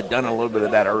had kind of done a little bit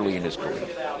of that early in his career?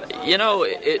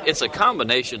 It's a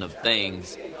combination of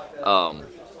things.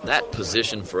 That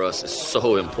position for us is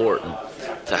so important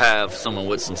to have someone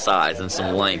with some size and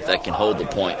some length that can hold the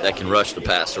point, that can rush the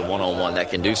passer one-on-one, that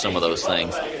can do some of those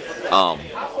things. But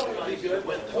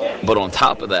on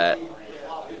top of that,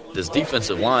 this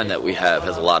defensive line that we have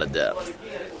has a lot of depth,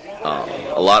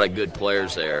 a lot of good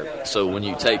players there. So when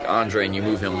you take Andre and you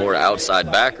move him more to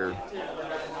outside backer,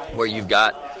 where you've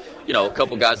got a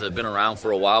couple guys that have been around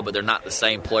for a while, but they're not the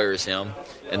same player as him.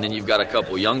 And then you've got a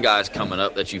couple young guys coming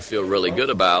up that you feel really good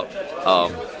about,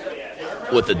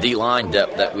 with the D-line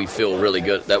depth that we feel really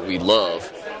good, that we love.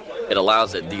 It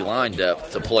allows that D-line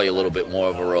depth to play a little bit more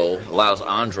of a role, allows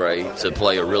Andre to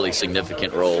play a really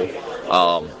significant role,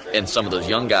 and some of those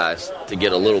young guys to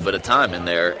get a little bit of time in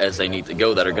there as they need to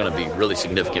go that are going to be really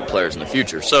significant players in the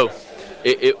future. So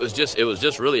it was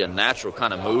just really a natural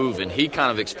kind of move, and he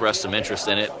kind of expressed some interest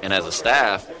in it. And as a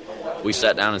staff, we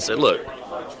sat down and said, look,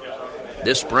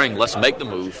 this spring, let's make the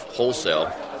move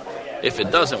wholesale. If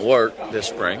it doesn't work this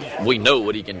spring, we know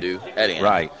what he can do at end.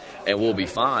 Right. And we'll be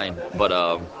fine. But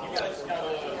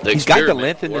he's got the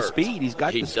length and the speed. He's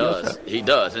got the skill set. He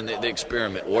does, and the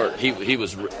experiment worked. He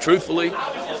was, truthfully,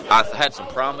 I had some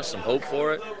promise, some hope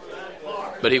for it,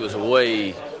 but he was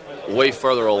way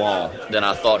further along than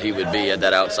I thought he would be at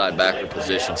that outside backer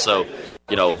position. So,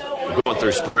 going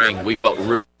through spring, we felt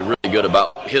really, really good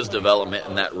about his development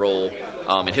in that role,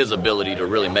 and his ability to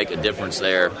really make a difference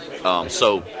there.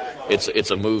 So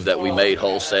it's a move that we made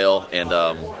wholesale, and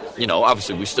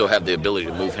obviously we still have the ability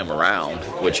to move him around,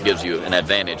 which gives you an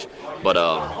advantage. But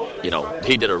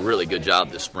he did a really good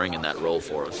job this spring in that role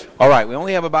for us. All right, we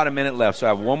only have about a minute left, so I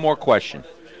have one more question.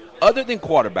 Other than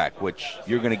quarterback, which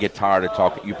you're going to get tired of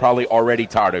talking, you're probably already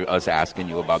tired of us asking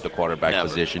you about the quarterback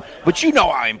position, but you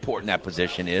know how important that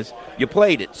position is. You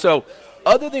played it. So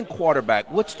other than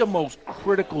quarterback, what's the most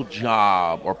critical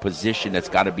job or position that's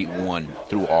got to be won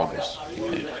through August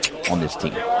on this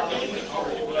team?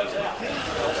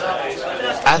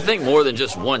 I think more than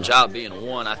just one job being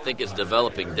won, I think it's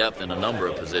developing depth in a number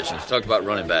of positions. Talked about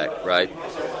running back, right?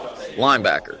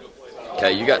 Linebacker.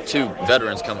 Okay, you got 2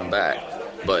 veterans coming back,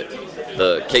 but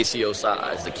the KCO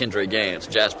Size, the Kendre Gantz,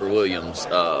 Jasper Williams,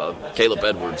 Caleb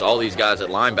Edwards, all these guys at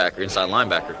linebacker, inside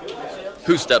linebacker,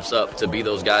 who steps up to be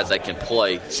those guys that can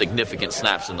play significant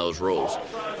snaps in those roles?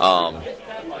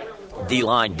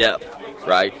 D-line depth,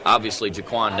 right? Obviously,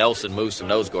 Jaquan Nelson moves to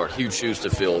nose guard, huge shoes to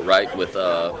fill, right, with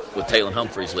Taylon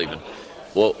Humphreys leaving.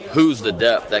 Well, who's the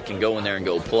depth that can go in there and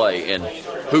go play, and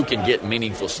who can get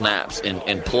meaningful snaps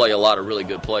and play a lot of really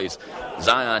good plays?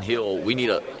 Zion Hill,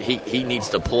 he needs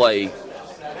to play.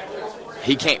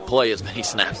 He can't play as many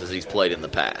snaps as he's played in the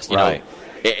past, you know?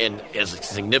 And as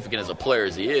significant as a player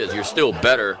as he is, you're still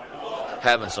better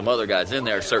having some other guys in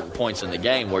there at certain points in the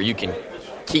game where you can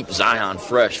keep Zion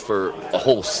fresh for a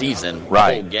whole season,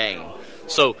 a whole game.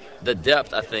 So the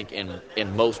depth, I think,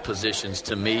 in most positions,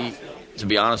 to me, to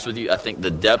be honest with you, I think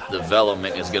the depth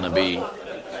development is going to be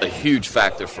a huge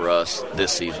factor for us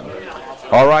this season.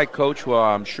 All right, Coach. Well,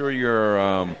 I'm sure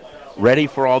you're ready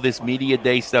for all this media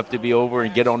day stuff to be over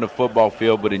and get on the football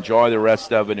field, but enjoy the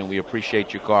rest of it, and we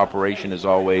appreciate your cooperation as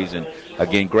always. And,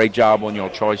 again, great job on your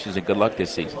choices, and good luck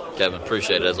this season. Kevin,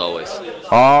 appreciate it as always.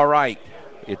 All right.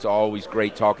 It's always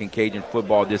great talking Cajun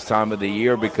football this time of the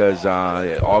year because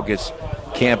August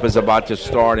camp is about to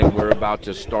start, and we're about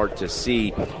to start to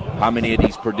see how many of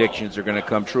these predictions are going to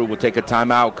come true. We'll take a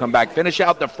timeout, come back, finish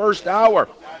out the first hour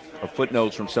of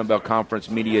Footnotes from Sunbelt Conference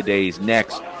Media Days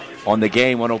next on the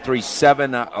game.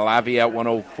 103.7 Lafayette,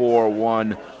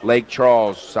 104.1 Lake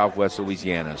Charles, Southwest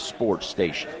Louisiana Sports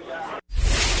Station.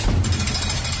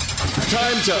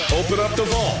 Time to open up the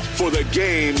vault for the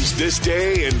games this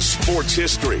day in sports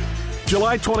history.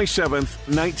 July 27th,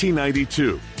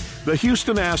 1992. The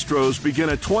Houston Astros begin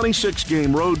a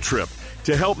 26-game road trip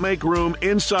to help make room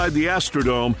inside the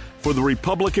Astrodome for the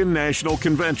Republican National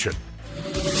Convention.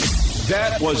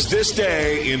 That was this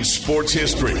day in sports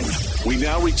history. We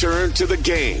now return to the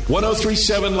game.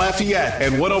 103.7 Lafayette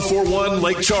and 104.1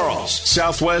 Lake Charles,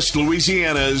 Southwest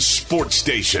Louisiana's sports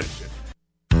station.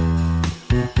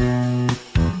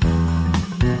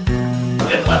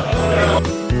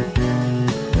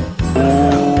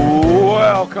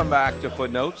 Welcome back to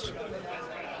Footnotes.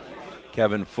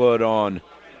 Kevin Foote on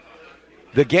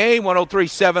the game.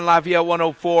 103.7 Lafayette,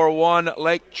 104.1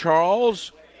 Lake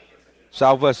Charles,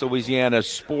 Southwest Louisiana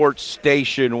Sports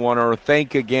Station. Want to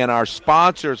thank again our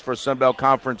sponsors for Sunbelt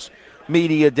Conference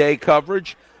Media Day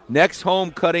coverage. Next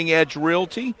Home Cutting Edge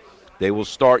Realty. They will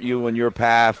start you on your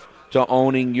path to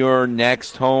owning your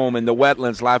next home in the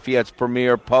Wetlands, Lafayette's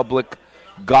premier public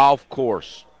golf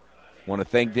course. Want to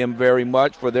thank them very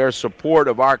much for their support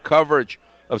of our coverage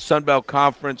of Sunbelt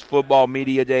Conference Football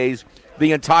Media Days.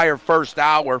 The entire first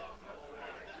hour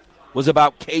was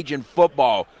about Cajun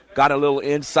football. Got a little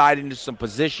insight into some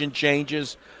position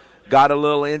changes. Got a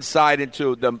little insight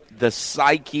into the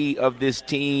psyche of this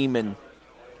team. And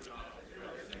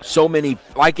so many,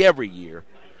 like every year,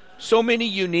 so many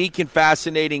unique and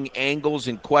fascinating angles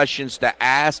and questions to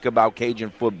ask about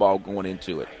Cajun football going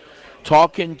into it.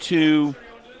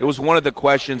 It was one of the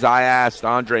questions I asked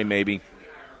Andre maybe,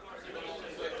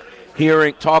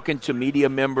 talking to media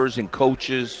members and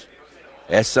coaches,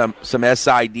 some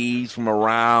SIDs from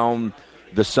around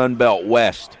the Sun Belt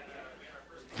West.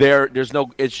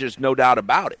 It's just no doubt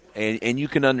about it, and you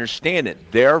can understand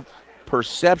it. Their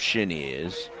perception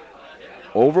is,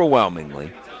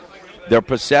 overwhelmingly, that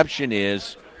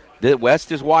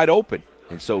West is wide open,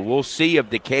 and so we'll see if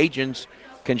the Cajuns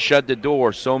can shut the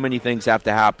door. So many things have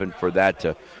to happen for that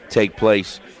to take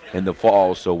place in the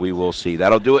fall, so we will see.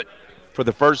 That'll do it for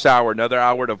the first hour. Another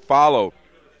hour to follow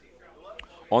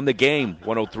on the game.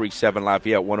 103.7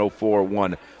 Lafayette,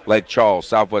 104.1 Lake Charles,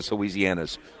 Southwest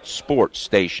Louisiana's sports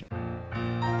station.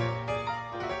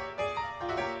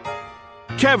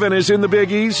 Kevin is in the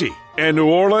Big Easy, and New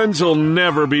Orleans will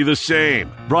never be the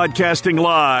same. Broadcasting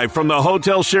live from the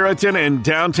Hotel Sheraton in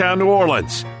downtown New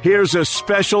Orleans, here's a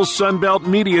special Sunbelt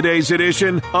Media Days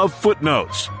edition of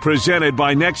Footnotes, presented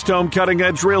by Next Home Cutting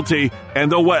Edge Realty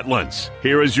and the Wetlands.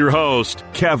 Here is your host,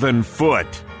 Kevin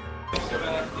Foote.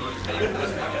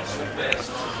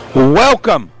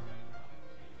 Welcome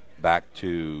back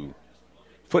to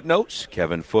Footnotes.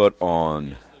 Kevin Foote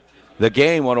on the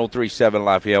game. 103.7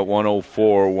 Lafayette,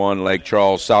 104.1 Lake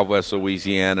Charles, Southwest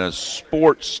Louisiana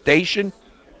sports station.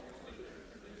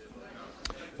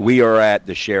 We are at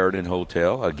the Sheraton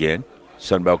Hotel again.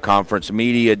 Sunbelt Conference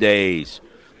Media Days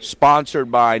sponsored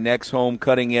by Next Home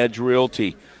Cutting Edge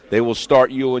Realty. They will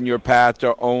start you on your path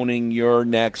to owning your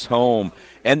next home.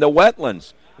 And the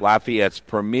Wetlands, Lafayette's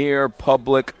premier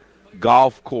public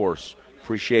golf course.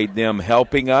 Appreciate them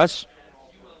helping us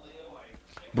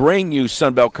bring you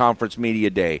Sunbelt Conference Media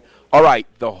Day. All right,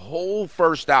 the whole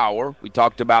first hour, we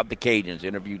talked about the Cajuns.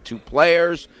 Interviewed 2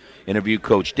 players, interviewed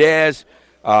Coach Dez.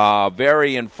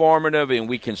 Very informative, and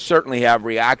we can certainly have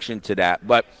reaction to that.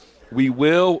 But we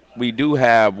do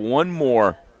have one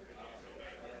more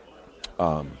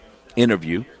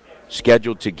interview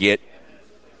scheduled to get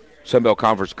Sunbelt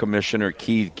Conference Commissioner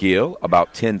Keith Gill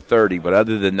about 10:30. But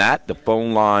other than that, the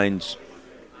phone lines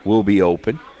will be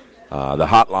open. The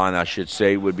hotline, I should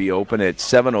say, would be open at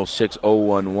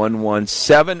 706-0111,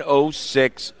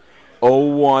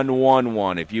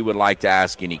 706-0111. If you would like to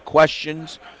ask any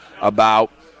questions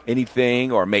about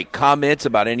anything or make comments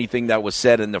about anything that was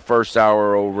said in the first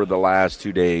hour over the last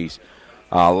 2 days,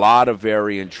 a lot of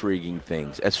very intriguing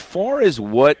things. As far as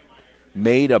what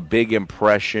made a big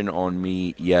impression on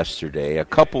me yesterday, a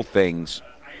couple things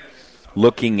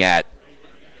looking at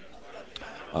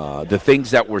the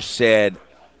things that were said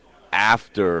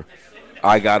after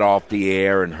I got off the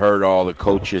air and heard all the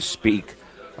coaches speak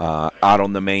out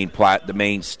on the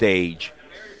main stage.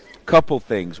 Couple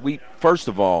things. First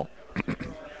of all,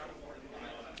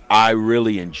 I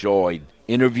really enjoyed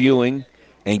interviewing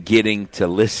and getting to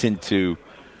listen to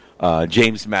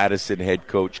James Madison head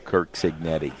coach Kirk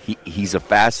Cignetti. He's a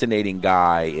fascinating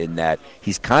guy in that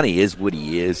he's kind of is what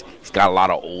he is. He's got a lot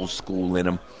of old school in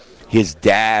him. His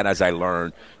dad, as I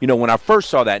learned, when I first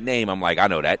saw that name, I'm like, I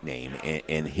know that name.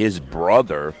 And his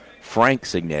brother, Frank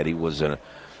Cignetti, was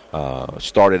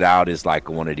started out as like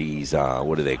one of these,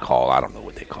 what do they call? I don't know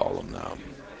what they call them now.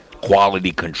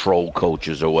 Quality control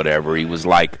coaches or whatever. He was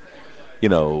like,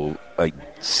 like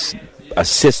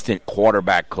assistant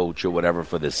quarterback coach or whatever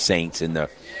for the Saints in the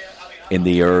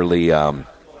early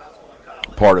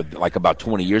part of, like, about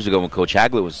 20 years ago when Coach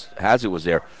Haslett was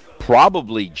there.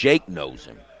 Probably Jake knows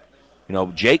him.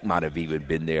 Jake might have even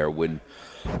been there when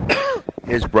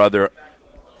his brother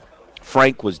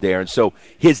Frank was there. And so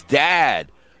his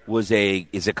dad is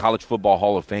a college football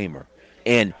Hall of Famer.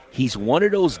 And he's one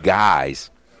of those guys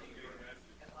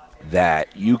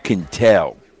that you can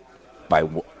tell by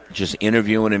just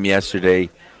interviewing him yesterday,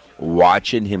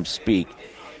 watching him speak.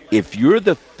 If you're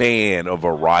the fan of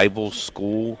a rival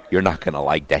school, you're not going to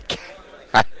like that guy.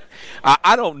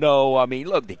 I don't know. I mean,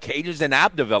 look, the Cajuns and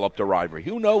App developed a rivalry.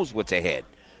 Who knows what's ahead?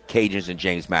 Cajuns and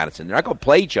James Madison. They're not going to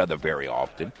play each other very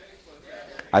often.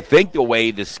 I think the way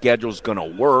the schedule's going to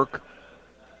work,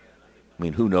 I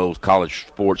mean, who knows? College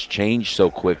sports change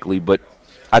so quickly, but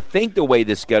I think the way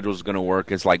the schedule's going to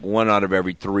work is like 1 out of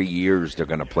every 3 years they're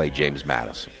going to play James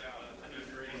Madison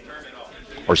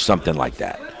or something like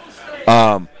that.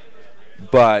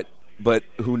 But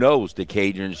who knows? The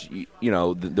Cajuns,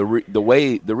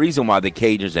 the reason why the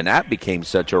Cajuns and App became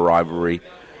such a rivalry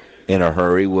in a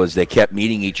hurry was they kept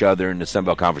meeting each other in the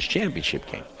Sunbelt Conference Championship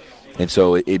game. And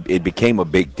so it became a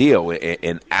big deal,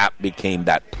 and App became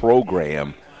that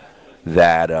program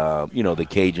that, the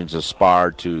Cajuns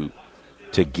aspired to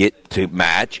get to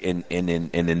match and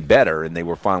then better, and they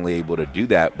were finally able to do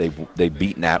that. They've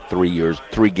beaten App 3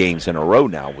 games in a row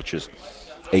now, which is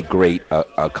a great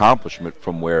accomplishment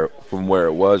from where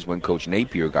it was when Coach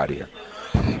Napier got here.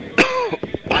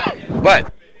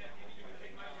 But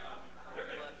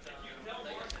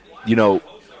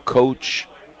Coach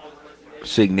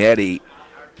Cignetti,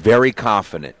 very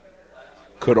confident,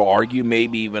 could argue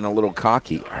maybe even a little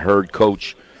cocky. I heard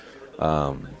Coach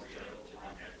Bowden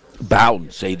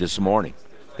say this morning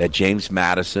that James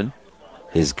Madison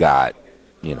has got,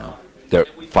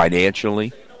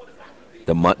 financially,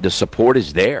 the support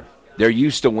is there. They're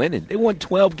used to winning. They won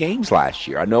 12 games last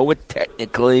year. I know it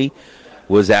technically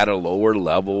was at a lower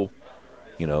level,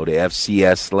 the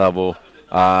FCS level.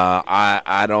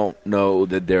 I don't know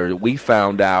that we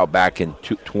found out back in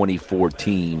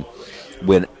 2014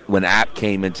 when App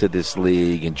came into this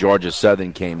league and Georgia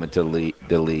Southern came into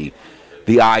the league,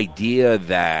 the idea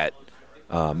that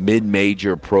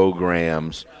mid-major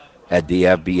programs at the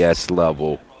FBS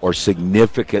level are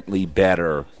significantly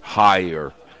better,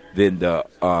 higher than the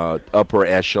upper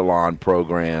echelon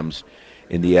programs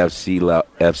in the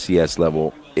FCS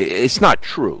level. It's not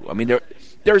true. I mean,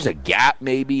 there's a gap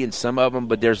maybe in some of them,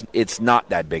 but it's not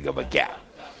that big of a gap.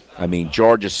 I mean,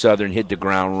 Georgia Southern hit the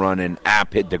ground running,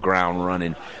 App hit the ground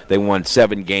running. They won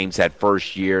 7 games that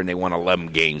first year, and they won 11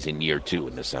 games in year 2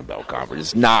 in the Sunbelt Conference.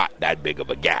 It's not that big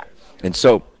of a gap. And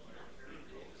so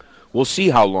we'll see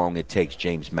how long it takes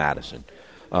James Madison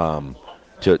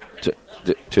to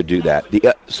do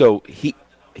that. So he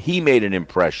he made an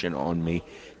impression on me,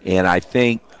 and I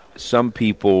think some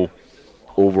people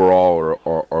overall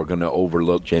are going to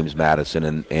overlook James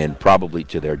Madison and probably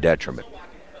to their detriment.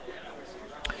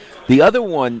 The other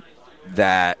one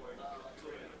that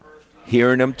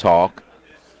hearing him talk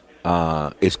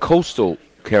is Coastal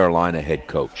Carolina head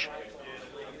coach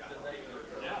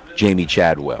Jamie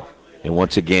Chadwell. And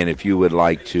once again, if you would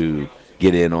like to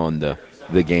get in on the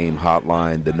game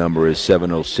hotline, the number is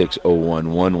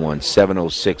 706-0111,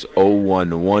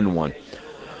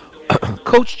 706-0111.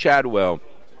 Coach Chadwell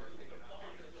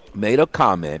made a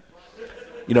comment.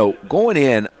 Going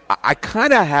in, I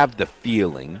kind of have the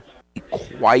feeling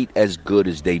quite as good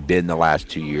as they've been the last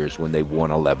 2 years when they've won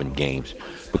 11 games.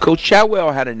 But Coach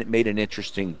Chadwell made an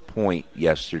interesting point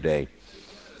yesterday.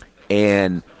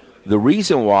 And the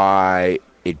reason why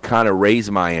it kind of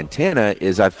raised my antenna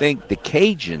is I think the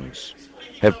Cajuns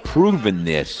have proven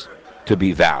this to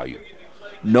be valued.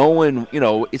 Knowing,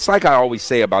 it's like I always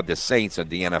say about the Saints of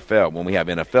the NFL when we have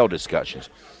NFL discussions.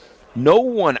 No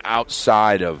one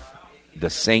outside of the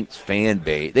Saints fan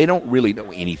base, they don't really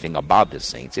know anything about the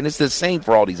Saints. And it's the same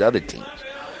for all these other teams.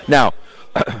 Now,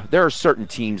 there are certain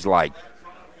teams like,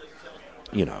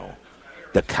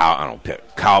 the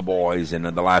Cowboys, and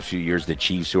in the last few years, the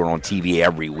Chiefs, who are on TV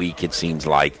every week, it seems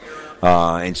like.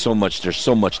 And there's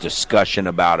so much discussion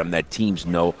about them that teams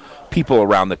know. People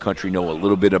around the country know a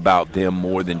little bit about them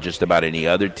more than just about any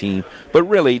other team. But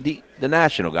really, the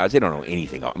national guys, they don't know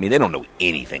anything. I mean, they don't know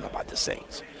anything about the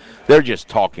Saints. They're just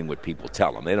talking what people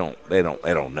tell them. They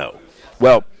don't know.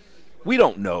 Well, we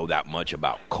don't know that much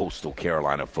about Coastal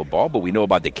Carolina football, but we know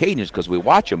about the Cajuns because we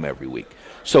watch them every week.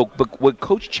 So, but what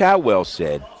Coach Chadwell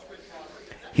said,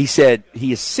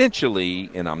 he essentially,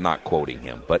 and I'm not quoting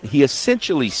him, but he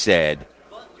essentially said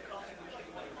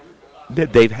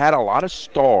that they've had a lot of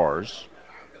stars,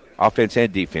 offense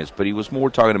and defense, but he was more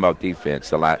talking about defense,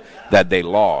 that they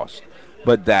lost.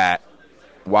 But that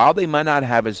while they might not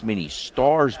have as many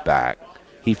stars back,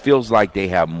 he feels like they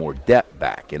have more depth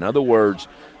back. In other words,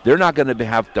 they're not going to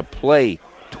have to play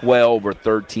 12 or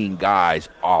 13 guys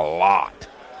a lot.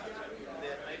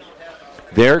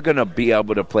 They're going to be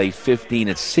able to play 15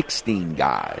 and 16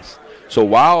 guys. So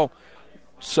while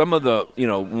some of the,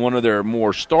 one of their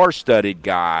more star-studded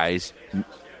guys,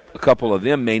 a couple of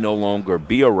them may no longer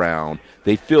be around,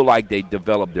 they feel like they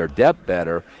developed their depth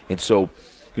better. And so,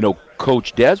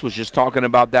 Coach Des was just talking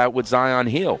about that with Zion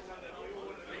Hill.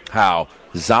 How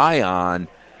Zion,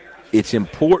 it's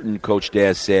important, Coach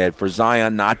Des said, for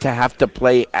Zion not to have to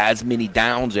play as many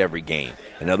downs every game.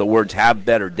 In other words, have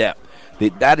better depth.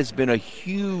 That has been a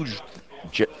huge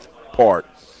part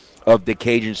of the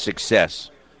Cajun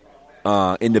success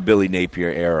in the Billy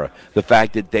Napier era. The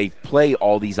fact that they play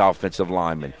all these offensive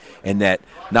linemen, and that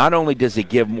not only does it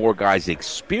give more guys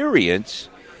experience,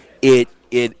 it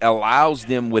allows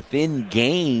them within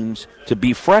games to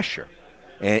be fresher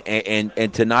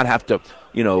and to not have to,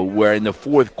 where in the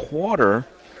fourth quarter,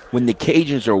 when the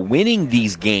Cajuns are winning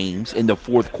these games in the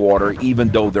fourth quarter, even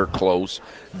though they're close,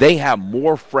 they have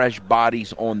more fresh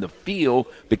bodies on the field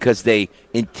because they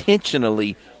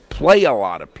intentionally play a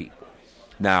lot of people.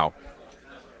 Now,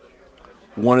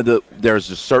 there's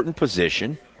a certain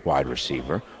position, wide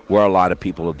receiver, where a lot of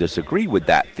people disagree with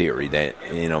that theory, that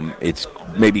it's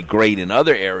maybe great in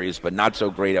other areas but not so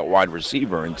great at wide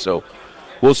receiver. And so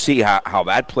we'll see how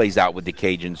that plays out with the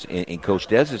Cajuns in Coach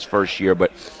Dez's first year.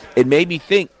 But it made me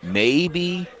think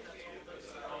maybe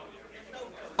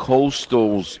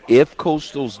Coastal's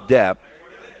depth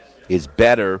is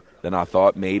better than I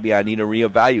thought, maybe I need to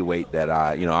reevaluate that.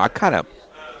 I kind of,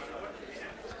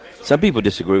 some people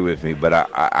disagree with me, but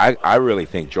I really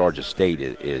think Georgia State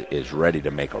is ready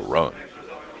to make a run.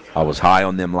 I was high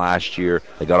on them last year.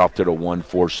 They got off to the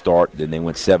 1-4 start, then they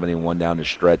went 7-1 down the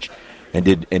stretch, and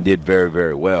did very,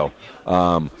 very well.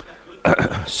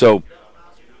 So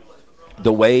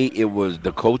the way it was,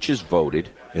 the coaches voted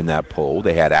in that poll.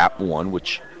 They had App 1,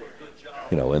 which,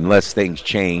 unless things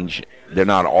change, they're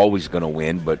not always going to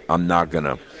win, but I'm not going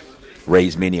to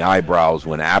raise many eyebrows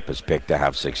when App is picked to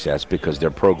have success because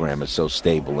their program is so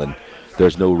stable, and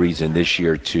there's no reason this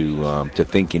year to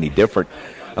think any different.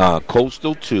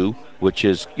 Coastal 2, which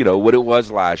is, what it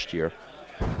was last year.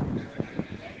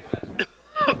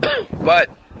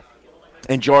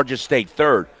 And Georgia State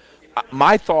 3rd.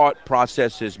 My thought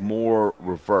process is more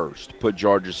reversed. Put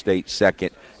Georgia State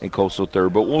 2nd and Coastal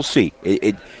 3rd, but we'll see.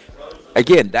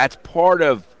 Again, that's part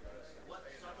of,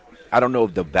 I don't know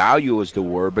if the value is the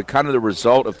word, but kind of the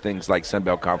result of things like Sun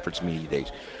Belt Conference Media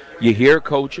Days. You hear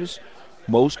coaches,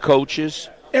 most coaches,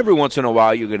 every once in a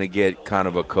while you're going to get kind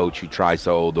of a coach who tries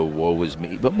to, the woe is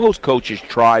me. But most coaches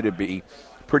try to be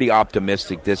pretty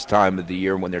optimistic this time of the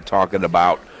year when they're talking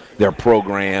about their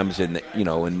programs and,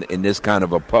 in this kind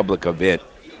of a public event.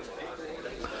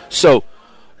 So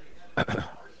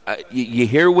you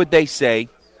hear what they say,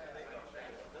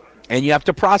 and you have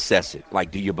to process it.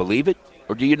 Like, do you believe it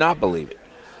or do you not believe it?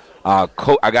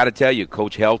 I got to tell you,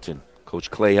 Coach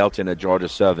Clay Helton at Georgia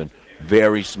Southern,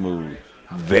 very smooth,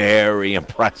 very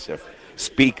impressive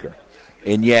speaker.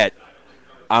 And yet,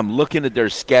 I'm looking at their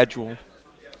schedule.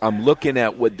 I'm looking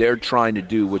at what they're trying to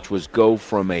do, which was go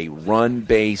from a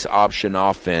run-based option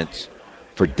offense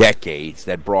for decades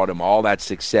that brought him all that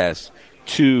success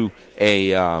to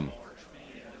a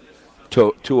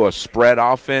to a spread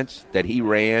offense that he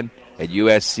ran at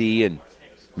USC and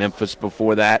Memphis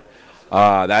before that.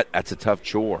 That's a tough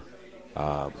chore.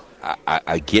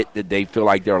 I get that they feel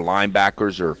like their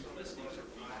linebackers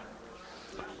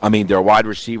their wide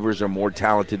receivers are more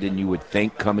talented than you would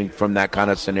think coming from that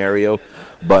kind of scenario.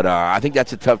 But I think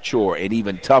that's a tough chore, and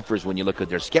even tougher is when you look at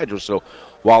their schedule. So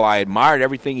while I admired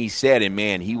everything he said, and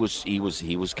man, he was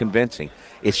convincing.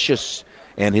 It's just,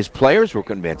 and his players were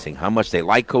convincing how much they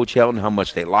like Coach Helton, how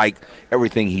much they like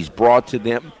everything he's brought to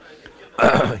them.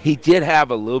 He did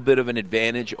have a little bit of an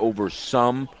advantage over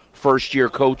some first-year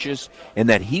coaches in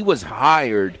that he was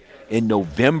hired in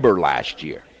November last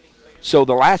year. So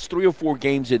the last 3 or 4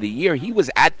 games of the year, he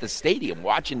was at the stadium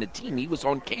watching the team. He was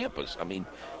on campus.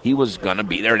 He was going to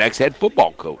be their next head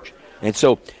football coach. And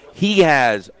so he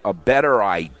has a better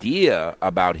idea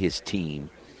about his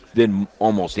team than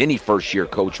almost any first-year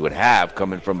coach would have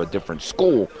coming from a different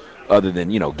school other than,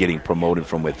 getting promoted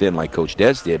from within like Coach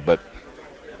Des did. But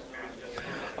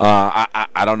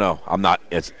I don't know. I'm not.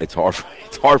 It's hard.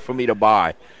 It's hard for me to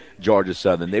buy Georgia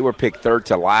Southern. They were picked third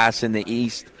to last in the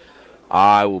East.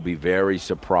 I will be very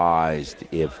surprised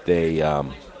if they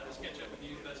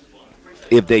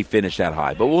finish that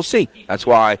high. But we'll see. That's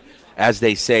why, as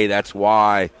they say, that's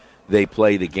why they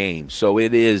play the game. So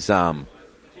it is.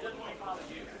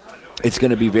 It's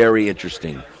going to be very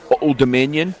interesting. Old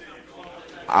Dominion.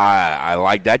 I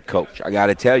like that coach. I got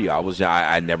to tell you,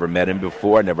 I never met him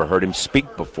before. I never heard him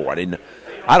speak before. I don't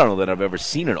know that I've ever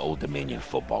seen an Old Dominion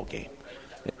football game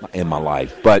in my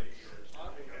life. But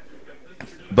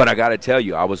I got to tell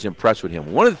you, I was impressed with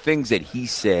him. One of the things that he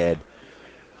said,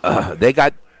 they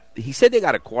got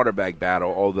a quarterback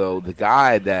battle. Although the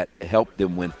guy that helped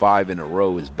them win 5 in a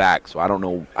row is back, so I don't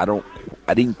know.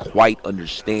 I didn't quite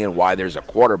understand why there's a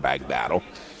quarterback battle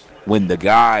when the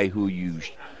guy who you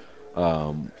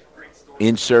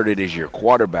inserted as your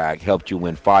quarterback helped you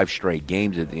win 5 straight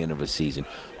games at the end of a season.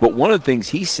 But one of the things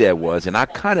he said was, and I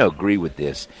kind of agree with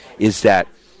this, is that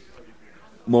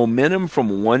momentum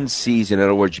from one season, in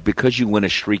other words, because you win a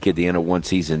streak at the end of one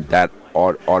season, that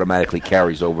automatically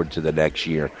carries over to the next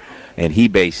year. And he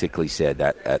basically said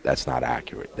that that's not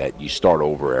accurate, that you start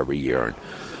over every year.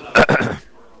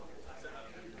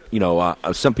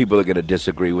 And some people are going to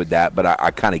disagree with that, but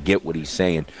I kind of get what he's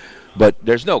saying. But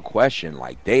there's no question,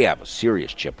 like, they have a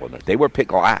serious chip on them. They were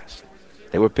picked last.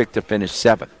 They were picked to finish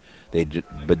 7th. Had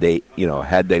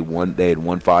they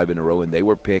won 5 in a row, and they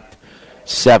were picked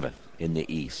 7th in the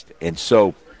East. And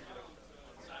so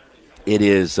it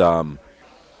is,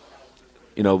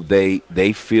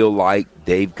 they feel like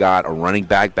they've got a running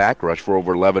back rush for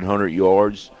over 1,100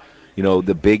 yards.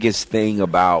 The biggest thing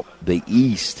about the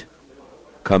East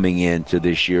coming into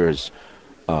this year is,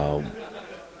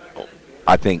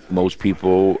 I think most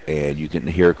people, and you can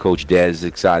hear Coach Des is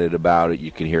excited about it.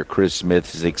 You can hear Chris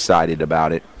Smith is excited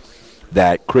about it,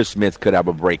 that Chris Smith could have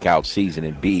a breakout season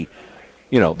and be,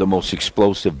 the most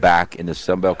explosive back in the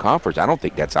Sun Belt Conference. I don't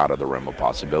think that's out of the realm of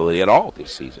possibility at all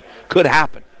this season. Could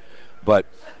happen. But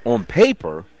on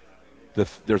paper,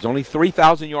 there's only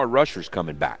 3,000-yard rushers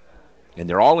coming back, and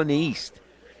they're all in the East.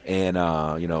 And,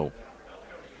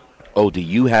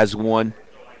 ODU has one.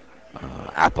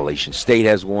 Appalachian State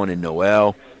has one in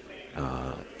Noel,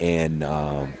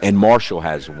 and Marshall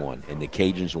has one. And the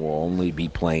Cajuns will only be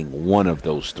playing one of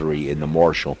those 3 in the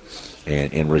Marshall,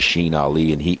 and Rasheen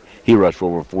Ali. And he rushed for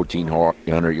over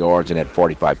 1,400 yards and had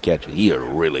 45 catches. He is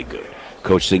really good.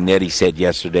 Coach Signetti said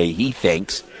yesterday he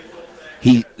thinks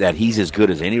that he's as good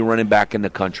as any running back in the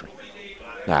country.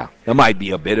 Now, that might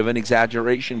be a bit of an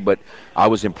exaggeration, but I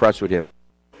was impressed with him.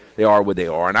 They are what they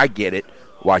are, and I get it,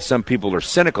 why some people are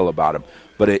cynical about him.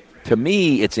 But to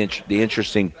me, it's the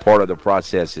interesting part of the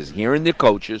process is hearing the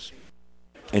coaches,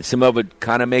 and some of it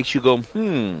kind of makes you go,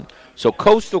 So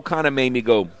Coastal kind of made me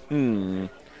go,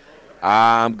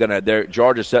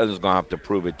 Georgia Southern's going to have to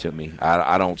prove it to me.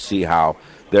 I don't see how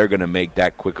they're going to make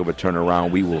that quick of a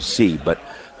turnaround. We will see, but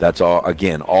that's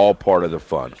all part of the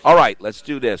fun. All right, let's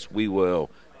do this. We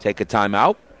will take a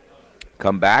timeout.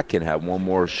 come back and have one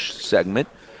more segment,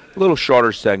 a little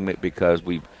shorter segment because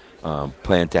we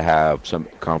plan to have some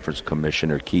conference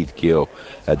commissioner Keith Gill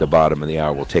at the bottom of the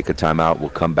hour. We'll take a timeout. We'll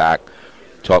come back,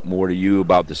 talk more to you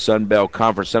about the Sun Belt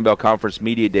Conference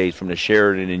Media Days from the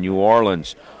Sheraton in New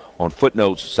Orleans on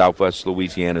Footnotes, Southwest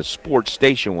Louisiana's Sports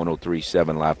Station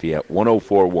 103.7 Lafayette,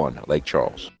 104.1 Lake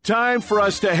Charles. Time for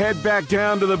us to head back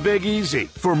down to the Big Easy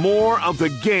for more of the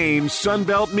Game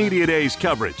Sunbelt Media Days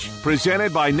coverage,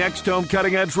 presented by Next Home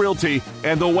Cutting Edge Realty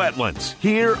and the Wetlands,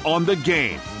 here on the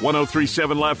Game,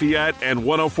 103.7 Lafayette and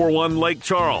 104.1 Lake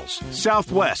Charles,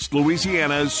 Southwest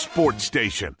Louisiana's Sports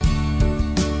Station.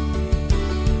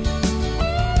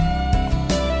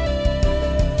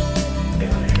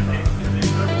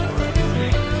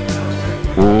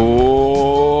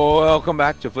 Welcome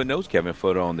back to Footnotes. Kevin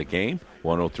Foote on the Game.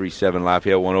 103.7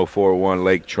 Lafayette, 104.1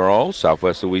 Lake Charles,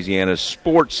 Southwest Louisiana's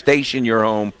Sports Station, your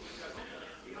home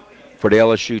for the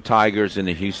LSU Tigers and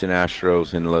the Houston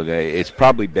Astros. And look, it's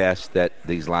probably best that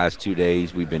these last 2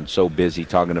 days we've been so busy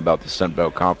talking about the Sun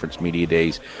Belt Conference Media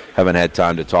Days, haven't had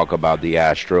time to talk about the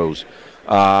Astros.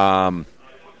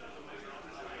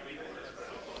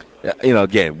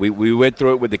 Again, we went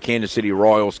through it with the Kansas City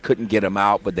Royals, couldn't get them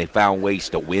out, but they found ways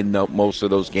to win most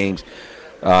of those games.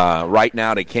 Right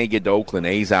now, they can't get the Oakland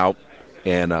A's out.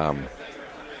 And, of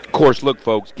course, look,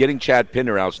 folks, getting Chad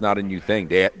Pinder out is not a new thing.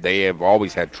 They have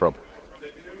always had trouble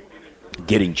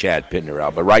getting Chad Pinder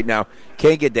out. But right now,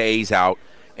 can't get the A's out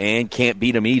and can't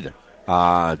beat them either.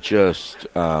 That's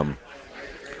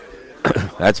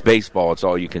baseball. It's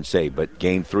all you can say. But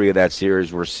Game 3 of that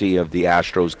series, we'll see if the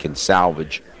Astros can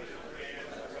salvage.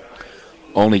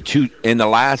 Only two in the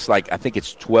last, I think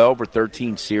it's 12 or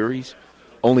 13 series.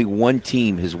 Only one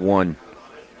team has won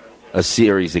a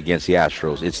series against the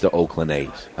Astros. It's the Oakland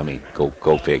A's. I mean, go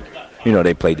figure.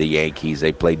 They played the Yankees.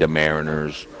 They played the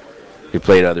Mariners. They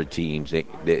played other teams.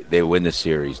 They win the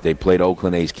series. They played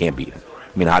Oakland A's. Can't beat them.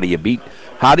 I mean, how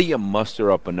do you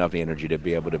muster up enough energy to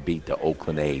be able to beat the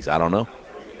Oakland A's? I don't know.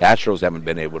 The Astros haven't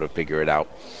been able to figure it out.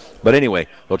 But anyway,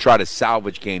 they'll try to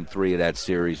salvage Game 3 of that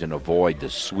series and avoid the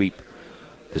sweep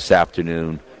this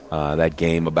afternoon. That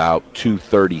game about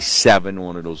 2:37,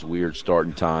 one of those weird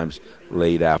starting times,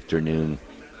 late afternoon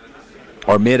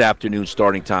or mid-afternoon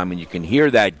starting time. And you can hear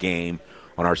that game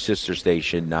on our sister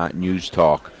station, News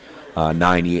Talk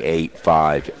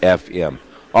 98.5 FM.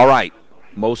 All right,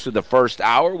 most of the first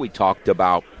hour we talked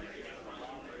about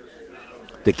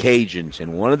the Cajuns.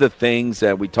 And one of the things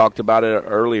that we talked about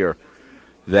earlier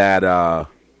that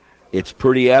it's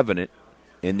pretty evident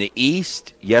in the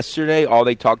East yesterday, all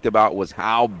they talked about was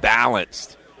how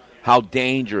balanced, how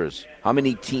dangerous, how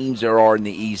many teams there are in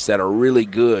the East that are really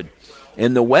good.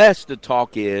 In the West, the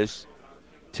talk is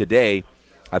today,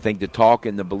 I think the talk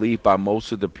and the belief by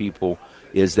most of the people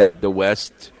is that the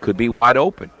West could be wide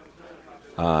open.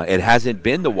 It hasn't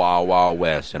been the Wild Wild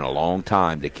West in a long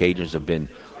time. The Cajuns have been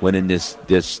winning this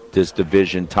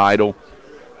division title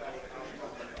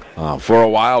for a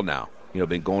while now.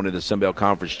 Been going to the Sun Belt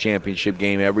Conference Championship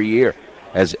game every year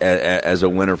as a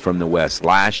winner from the West.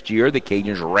 Last year, the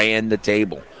Cajuns ran the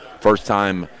table. First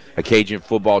time a Cajun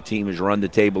football team has run the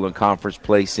table in conference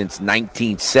play since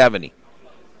 1970.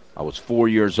 I was 4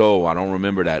 years old. I don't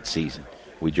remember that season.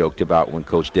 We joked about when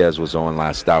Coach Dez was on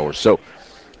last hour. So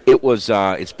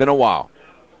it's been a while.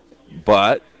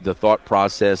 But the thought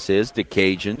process is the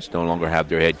Cajuns no longer have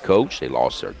their head coach. They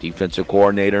lost their defensive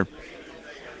coordinator.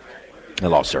 They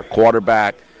lost their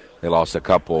quarterback. They lost a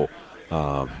couple,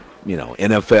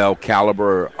 NFL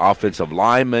caliber offensive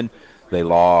linemen. They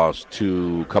lost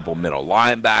a couple middle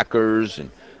linebackers, and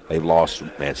they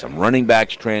had some running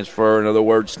backs transfer. In other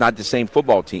words, it's not the same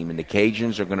football team, and the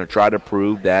Cajuns are going to try to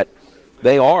prove that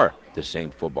they are the same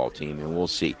football team, and we'll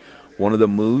see. One of the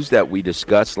moves that we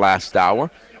discussed last hour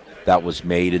that was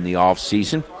made in the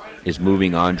offseason is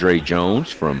moving Andre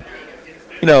Jones from,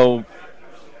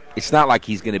 it's not like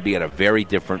he's going to be at a very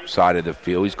different side of the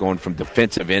field. He's going from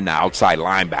defensive end to outside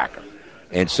linebacker.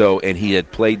 And he had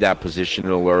played that position a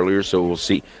little earlier, so we'll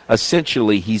see.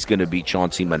 Essentially, he's going to be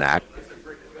Chauncey Manac.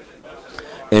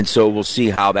 And so we'll see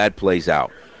how that plays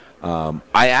out.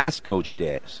 I asked Coach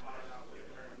Dez,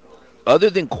 other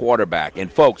than quarterback,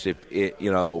 and folks,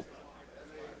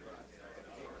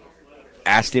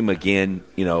 asked him again,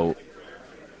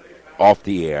 off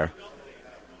the air,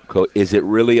 is it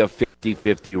really a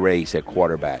 50-50 race at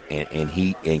quarterback? And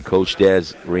Coach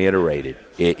Dez reiterated,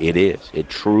 it is. It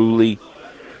truly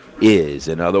is.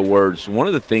 In other words, one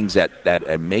of the things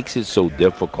that makes it so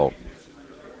difficult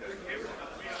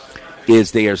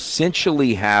is they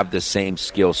essentially have the same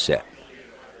skill set.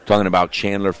 Talking about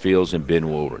Chandler Fields and Ben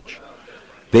Woolridge.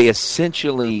 They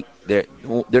essentially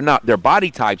they're not, their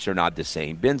body types are not the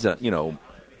same. Ben's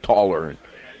taller and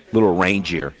a little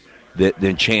rangier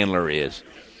than Chandler is,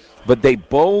 but they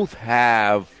both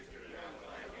have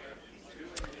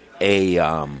a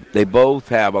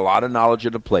lot of knowledge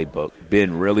of the playbook.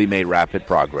 Ben really made rapid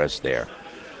progress there.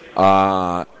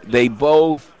 They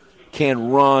both can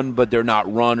run, but they're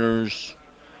not runners.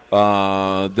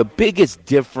 The biggest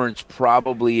difference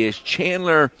probably is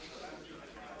Chandler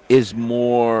is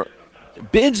more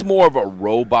 – Ben's more of a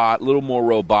robot, a little more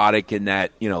robotic in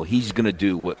that, he's going to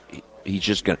do what he's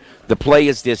just going to – the play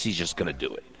is this, he's just going to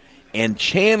do it. And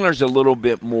Chandler's a little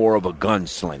bit more of a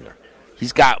gunslinger.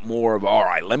 He's got more of, all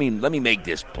right, let me make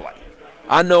this play.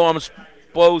 I know I'm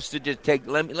supposed to just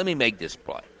let me make this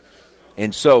play.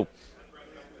 And so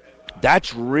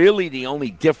that's really the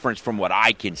only difference from what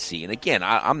I can see. And again,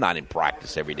 I'm not in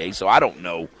practice every day, so I don't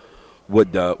know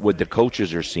what the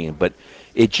coaches are seeing. But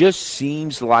it just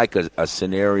seems like a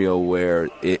scenario where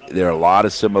there are a lot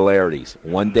of similarities.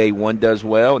 One day one does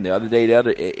well, and the other day the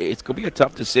other. It's going to be a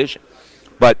tough decision.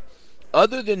 But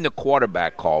other than the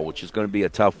quarterback call, which is going to be a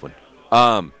tough one,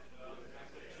 I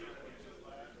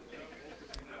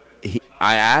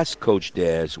asked Coach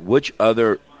Des which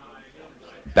other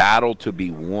battle to be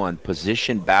won,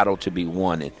 position battle to be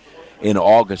won in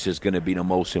August is going to be the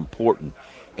most important.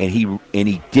 And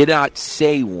he did not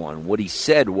say one. What he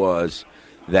said was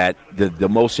that the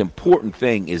most important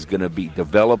thing is going to be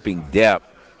developing depth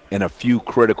in a few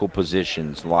critical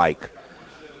positions like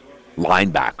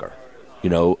linebacker.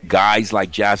 Guys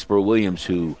like Jasper Williams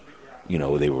who,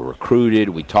 they were recruited.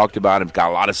 We talked about him.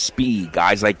 Got a lot of speed.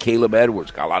 Guys like Caleb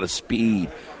Edwards got a lot of speed.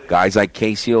 Guys like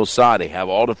Casey Osai, they have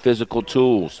all the physical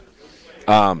tools.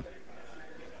 And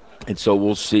so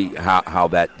we'll see how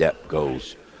that depth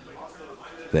goes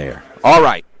there. All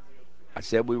right. I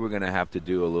said we were going to have to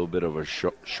do a little bit of a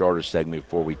shorter segment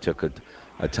before we took a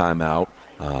timeout.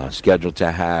 Scheduled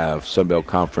to have Sunbelt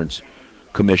Conference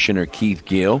Commissioner Keith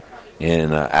Gill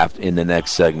in the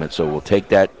next segment. So we'll take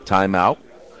that timeout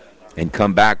and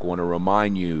come back. I want to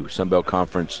remind you, Sunbelt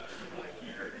Conference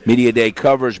Media Day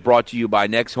coverage brought to you by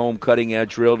Next Home Cutting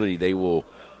Edge Realty. They will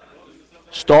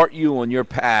start you on your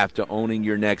path to owning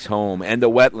your next home. And the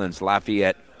Wetlands,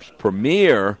 Lafayette's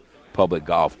premier public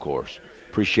golf course.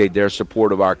 Appreciate their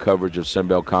support of our coverage of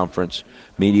Sunbelt Conference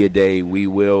Media Day. We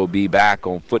will be back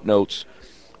on Footnotes,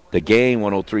 the game,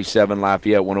 103.7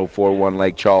 Lafayette, 104.1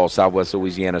 Lake Charles, Southwest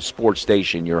Louisiana Sports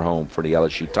Station, your home for the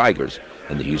LSU Tigers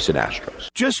and the Houston Astros.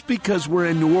 Just because we're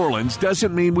in New Orleans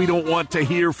doesn't mean we don't want to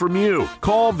hear from you.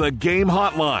 Call the game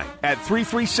hotline at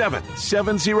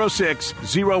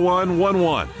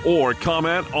 337-706-0111 or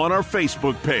comment on our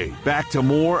Facebook page. Back to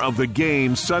more of the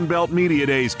game Sunbelt Media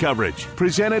Days coverage,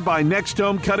 presented by Next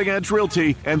Home Cutting Edge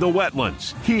Realty and the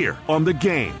Wetlands, here on the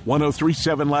game,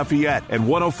 103.7 Lafayette and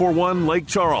 104.1 Lake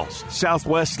Charles,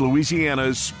 Southwest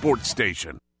Louisiana's sports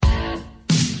station.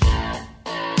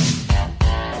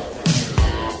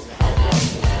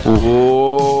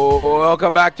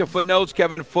 Welcome back to Footnotes.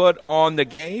 Kevin Foote on the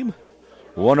game.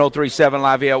 103.7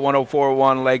 Lafayette,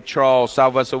 104.1 Lake Charles,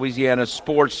 Southwest Louisiana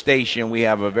Sports Station. We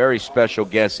have a very special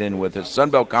guest in with us,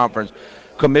 Sunbelt Conference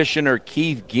Commissioner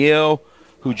Keith Gill,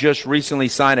 who just recently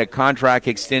signed a contract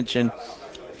extension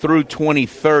through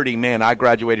 2030. Man, I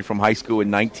graduated from high school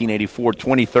in 1984.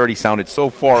 2030 sounded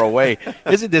so far away.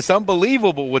 Isn't this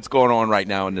unbelievable what's going on right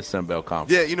now in the Sunbelt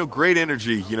Conference? Yeah, great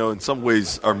energy. In some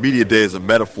ways, our media day is a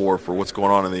metaphor for what's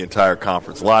going on in the entire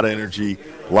conference. A lot of energy,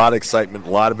 a lot of excitement, a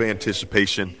lot of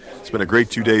anticipation. It's been a great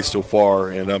 2 days so far,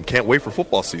 and can't wait for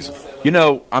football season.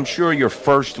 I'm sure your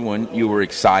first one, you were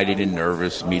excited and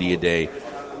nervous, media day,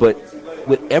 but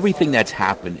with everything that's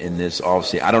happened in this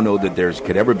offseason, I don't know that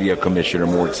could ever be a commissioner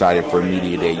more excited for a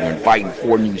media day. You're inviting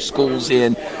 4 new schools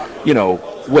in.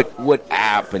 What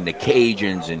App and the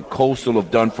Cajuns and Coastal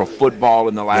have done for football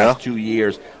in the last 2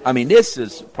 years. This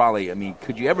is probably,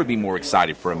 could you ever be more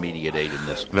excited for a media day than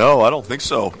this one? No, I don't think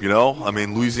so.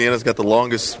 Louisiana's got the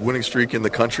longest winning streak in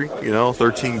the country,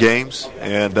 13 games.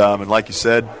 And like you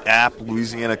said, App,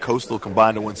 Louisiana, Coastal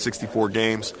combined to win 64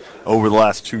 games over the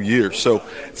last 2 years. So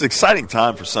it's an exciting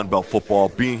time for Sunbelt football,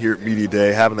 being here at Media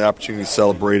Day, having the opportunity to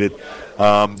celebrate it.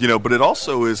 But it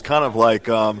also is kind of like,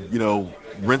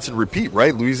 rinse and repeat,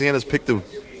 right? Louisiana's picked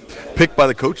by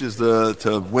the coaches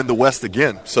to win the West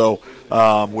again. So,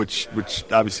 which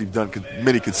obviously we've done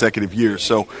many consecutive years.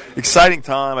 So, exciting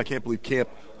time. I can't believe camp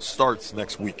starts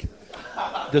next week.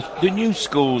 The new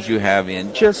schools you have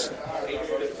in,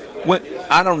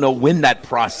 I don't know when that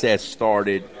process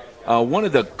started. One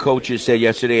of the coaches said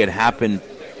yesterday it happened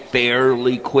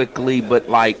fairly quickly, but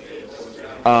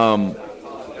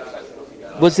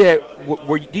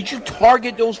Did you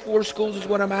target those 4 schools is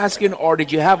what I'm asking, or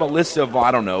did you have a list of,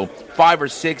 I don't know, 5 or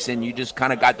 6 and you just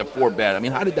kind of got the 4 bet? I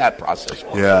mean, how did that process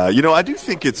work? Yeah, I do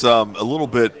think it's a little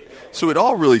bit – so it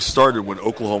all really started when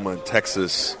Oklahoma and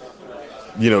Texas,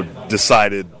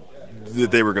 decided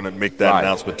that they were going to make that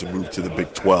announcement to move to the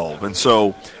Big 12. And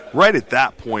so right at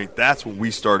that point, that's when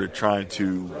we started trying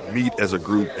to meet as a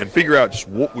group and figure out just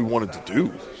what we wanted to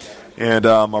do. And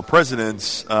our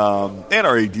presidents and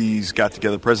our ADs got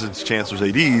together, presidents, chancellors,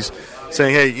 ADs,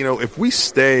 saying, hey, if we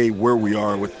stay where we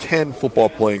are with 10 football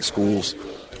playing schools,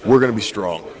 we're going to be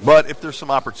strong. But if there's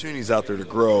some opportunities out there to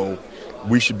grow,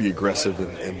 we should be aggressive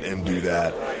and do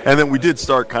that. And then we did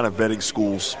start kind of vetting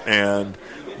schools. And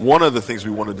one of the things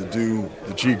we wanted to do,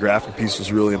 the geographic piece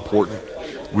was really important.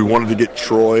 We wanted to get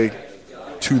Troy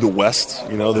to the west.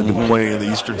 They've been playing on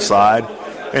the eastern side.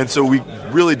 And so we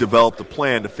really developed a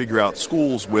plan to figure out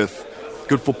schools with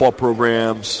good football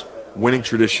programs, winning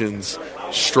traditions,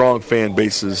 strong fan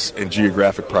bases, and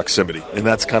geographic proximity. And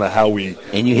that's kind of how we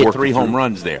And you hit 3 home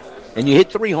runs there. We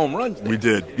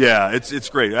did. Yeah, it's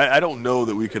great. I don't know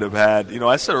that we could have had,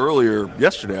 I said earlier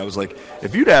yesterday, I was like,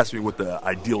 if you'd asked me what the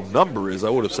ideal number is, I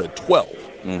would have said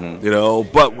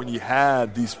 12. But when you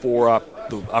had these 4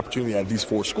 the opportunity to have these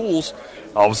 4 schools,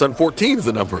 all of a sudden 14 is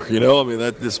the number,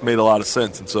 that just made a lot of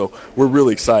sense. And so we're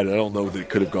really excited. I don't know that it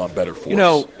could have gone better for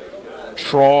us.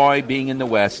 Troy being in the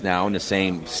West now, in the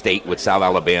same state with South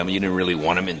Alabama, you didn't really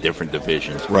want them in different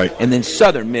divisions. Right. And then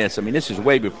Southern Miss, I mean, this is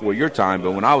way before your time,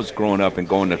 but when I was growing up and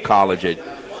going to college at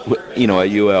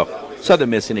UL, Southern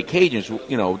Miss and the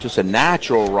Cajuns, just a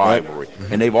natural rivalry.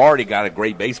 Right. And they've already got a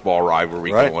great baseball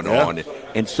rivalry going on.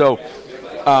 And so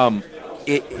the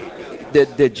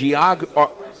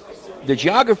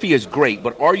geography is great,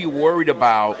 but are you worried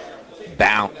about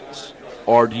balance?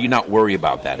 Or do you not worry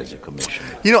about that as a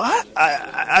commissioner?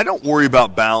 I don't worry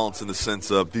about balance in the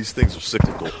sense of these things are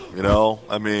cyclical,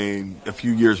 I mean, a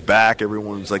few years back,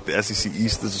 everyone was like the SEC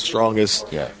East is the strongest.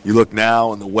 Yeah. You look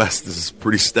now, and the West is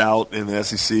pretty stout in the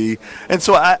SEC. And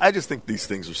so I just think these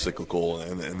things are cyclical,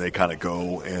 and they kind of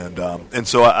go. And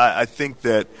so I think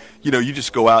that, you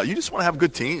just go out. You just want to have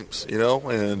good teams, and you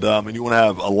want to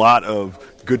have a lot of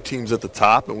good teams at the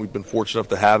top, and we've been fortunate enough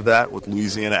to have that with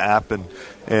Louisiana App and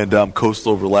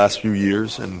Coastal over the last few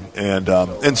years,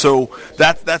 and so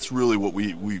that's really what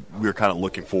we're kind of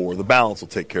looking for. The balance will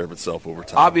take care of itself over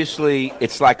time. Obviously,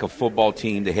 it's like a football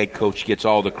team. The head coach gets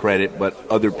all the credit, but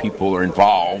other people are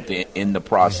involved in the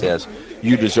process.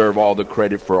 You deserve all the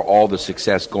credit for all the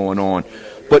success going on.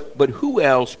 But who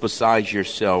else besides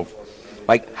yourself?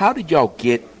 Like, how did y'all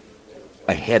get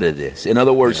ahead of this? In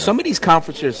other words, some of these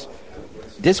conferences,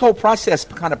 this whole process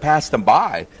kind of passed them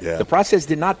by. Yeah. The process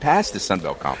did not pass the Sun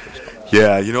Belt Conference.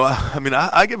 Yeah,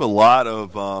 I give a lot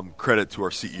of credit to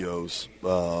our CEOs,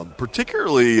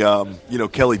 particularly,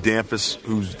 Kelly Danfus,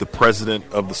 who's the president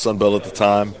of the Sun Belt at the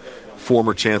time,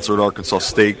 former chancellor at Arkansas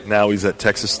State. Now he's at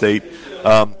Texas State.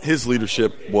 His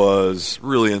leadership was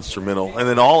really instrumental. And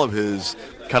then all of his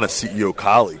kind of CEO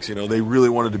colleagues, they really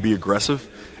wanted to be aggressive.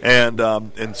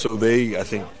 And so they, I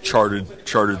think,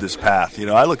 chartered this path.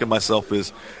 I look at myself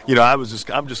as,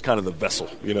 I'm just kind of the vessel.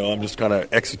 I'm just kind of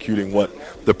executing what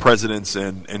the presidents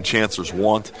and chancellors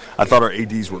want. I thought our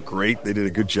ADs were great. They did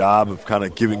a good job of kind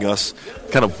of giving us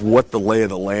kind of what the lay of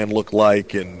the land looked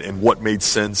like and what made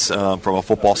sense from a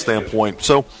football standpoint.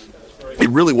 So it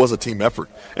really was a team effort.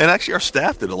 And actually our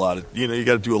staff did a lot of, you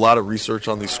got to do a lot of research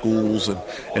on these schools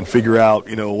and figure out,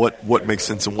 what makes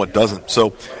sense and what doesn't.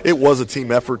 So it was a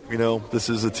team effort. This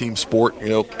is a team sport.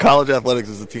 College athletics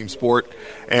is a team sport.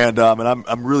 And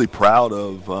I'm really proud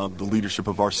of the leadership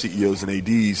of our CEOs and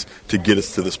ADs to get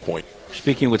us to this point.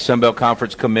 Speaking with Sun Belt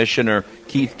Conference Commissioner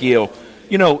Keith Gill,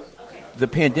 the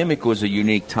pandemic was a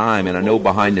unique time, and I know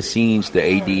behind the scenes the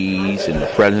ADs and the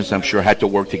presidents, I'm sure, had to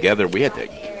work together. We had to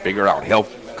figure out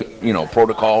health,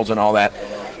 protocols and all that.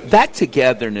 That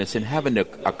togetherness and having a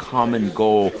common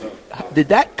goal, did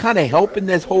that kind of help in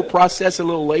this whole process a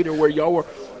little later where y'all were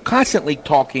constantly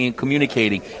talking and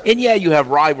communicating? And, yeah, you have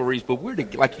rivalries, but we're,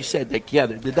 like you said,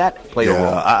 together. Did that play a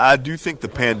role? I do think the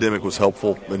pandemic was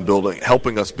helpful in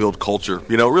helping us build culture.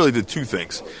 It really did 2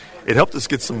 things. It helped us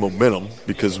get some momentum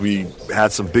because we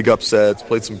had some big upsets,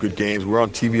 played some good games. We were on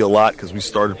TV a lot because we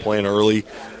started playing earlier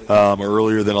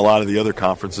than a lot of the other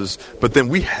conferences. But then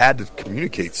we had to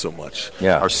communicate so much.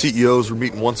 Yeah. Our CEOs were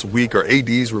meeting once a week. Our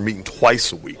ADs were meeting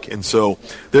twice a week. And so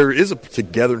there is a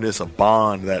togetherness, a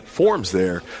bond that forms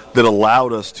there that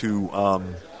allowed us to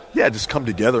just come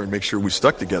together and make sure we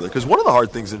stuck together. Because one of the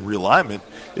hard things in realignment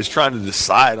is trying to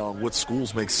decide on what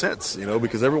schools make sense,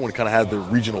 because everyone kind of had their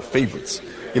regional favorites,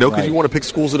 because you want to pick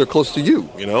schools that are close to you,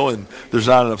 and there's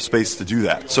not enough space to do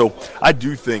that. So I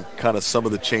do think kind of some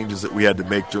of the changes that we had to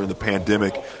make during the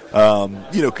pandemic,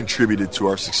 contributed to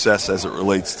our success as it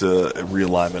relates to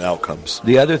realignment outcomes.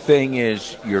 The other thing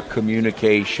is your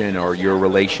communication or your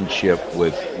relationship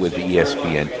with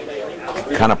ESPN.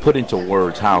 Kind of put into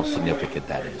words how significant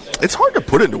that is. It's hard to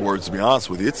put into words, to be honest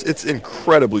with you. It's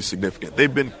incredibly significant.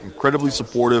 They've been incredibly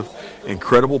supportive,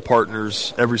 incredible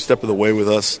partners every step of the way with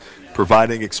us,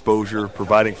 providing exposure,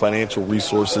 providing financial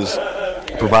resources,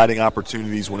 providing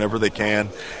opportunities whenever they can.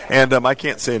 And I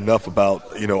can't say enough about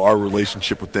our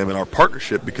relationship with them and our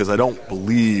partnership, because I don't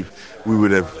believe we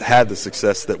would have had the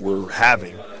success that we're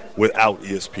having without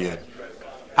ESPN.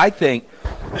 I think,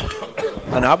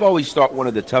 and I've always thought one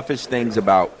of the toughest things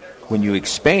about when you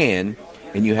expand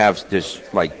and you have this,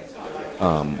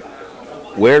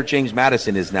 where James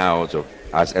Madison is now,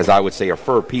 as I would say, a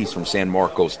fur piece from San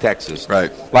Marcos, Texas. Right.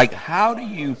 Like, how do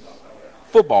you,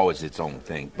 football is its own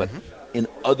thing, but in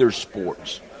other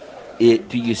sports,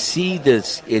 do you see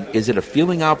this, is it a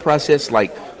feeling out process,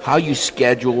 like how you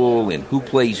schedule and who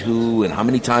plays who and how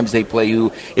many times they play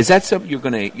who? Is that something you're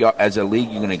going to, as a league,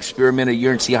 you're going to experiment a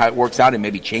year and see how it works out and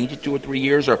maybe change it 2 or 3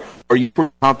 years? Or are you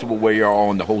pretty comfortable where you're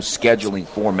on the whole scheduling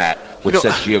format with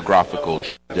such geographical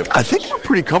differences? I think we're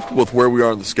pretty comfortable with where we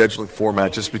are in the scheduling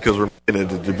format just because we're in a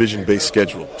division-based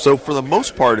schedule. So for the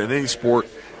most part, in any sport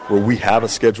where we have a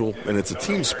schedule and it's a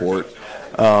team sport,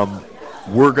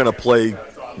 we're going to play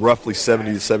roughly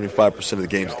 70 to 75% of the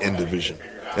games in division.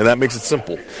 And that makes it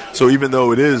simple. So even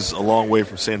though it is a long way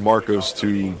from San Marcos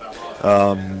to,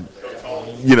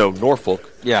 Norfolk,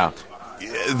 they're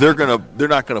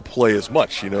not gonna play as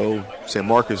much. San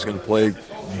Marcos is gonna play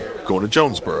going to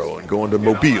Jonesboro and going to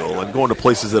Mobile and going to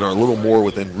places that are a little more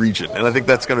within region. And I think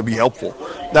that's going to be helpful.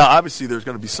 Now, obviously, there's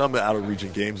going to be some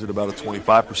out-of-region games at about a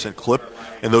 25% clip,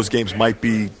 and those games might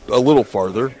be a little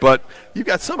farther. But you've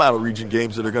got some out-of-region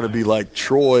games that are going to be like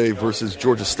Troy versus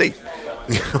Georgia State.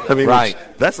 Right.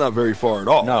 That's not very far at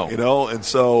all. No. And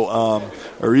so,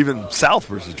 or even South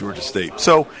versus Georgia State.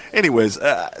 So, anyways,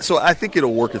 so I think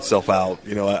it'll work itself out.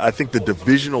 I think the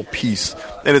divisional piece,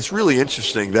 and it's really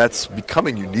interesting, that's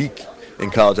becoming unique in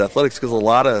college athletics because a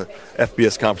lot of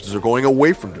FBS conferences are going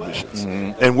away from divisions.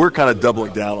 Mm-hmm. And we're kind of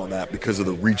doubling down on that because of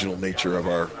the regional nature of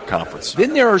our conference.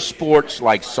 Then there are sports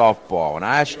like softball, and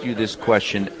I asked you this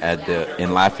question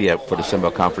in Lafayette for the Sun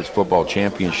Belt Conference Football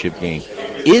Championship game.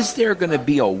 Is there going to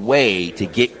be a way to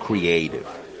get creative?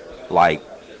 Like,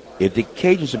 if the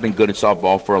Cajuns have been good at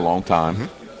softball for a long time,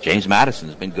 mm-hmm. James Madison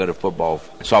has been good at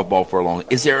softball for a long time.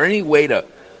 Is there any way to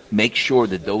make sure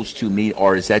that those two meet,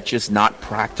 or is that just not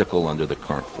practical under the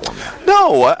current format?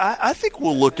 No, I think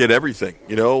we'll look at everything,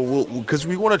 because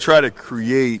we want to try to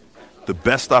create the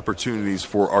best opportunities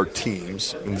for our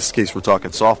teams, in this case we're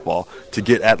talking softball, to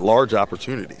get at-large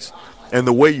opportunities. And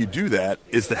the way you do that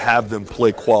is to have them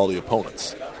play quality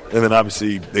opponents. And then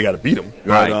obviously they got to beat them.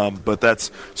 Right. But that's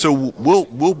so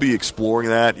we'll be exploring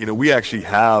that. We actually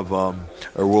have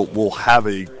we'll have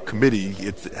a committee.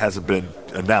 It hasn't been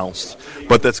announced,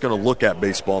 but that's going to look at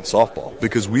baseball and softball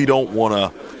because we don't want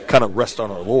to kind of rest on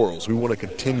our laurels. We want to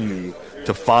continue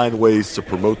to find ways to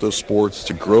promote those sports,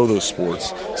 to grow those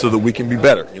sports, so that we can be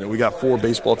better. We got 4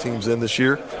 baseball teams in this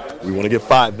year. We want to get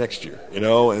 5 next year.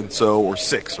 And so or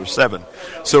 6 or 7.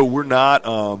 So we're not.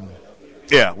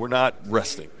 We're not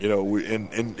resting. In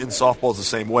softball is the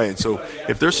same way. And so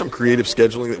if there's some creative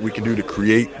scheduling that we can do to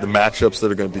create the matchups that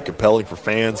are going to be compelling for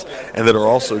fans and that are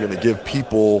also going to give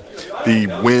people the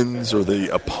wins or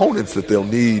the opponents that they'll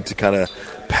need to kind of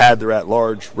pad their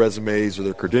at-large resumes or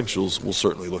their credentials, we'll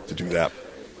certainly look to do that.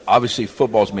 Obviously,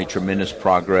 football's made tremendous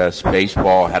progress.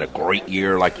 Baseball had a great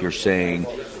year, like you're saying,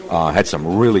 had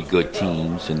some really good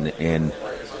teams, and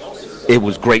it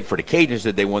was great for the Cajuns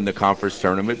that they won the conference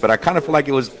tournament, but I kind of feel like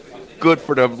it was good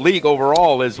for the league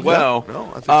overall as well. Yeah, no,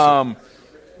 I think so.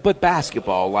 But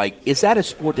basketball, is that a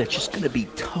sport that's just going to be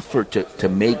tougher to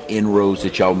make inroads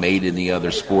that y'all made in the other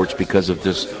sports because of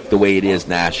the way it is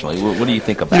nationally? What do you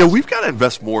think about? We've got to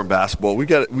invest more in basketball. We've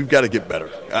got to get better.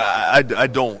 I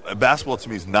don't. Basketball to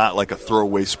me is not like a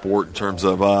throwaway sport in terms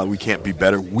of we can't be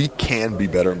better. We can be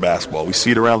better in basketball. We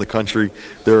see it around the country.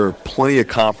 There are plenty of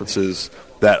conferences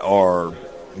that are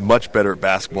much better at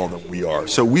basketball than we are.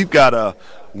 So we've got to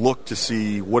look to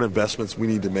see what investments we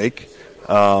need to make,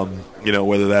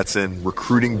 whether that's in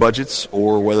recruiting budgets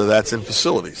or whether that's in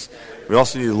facilities. We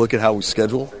also need to look at how we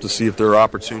schedule to see if there are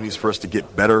opportunities for us to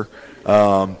get better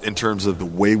in terms of the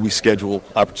way we schedule,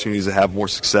 opportunities to have more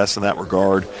success in that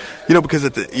regard.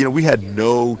 Because we had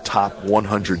no top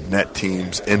 100 net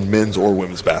teams in men's or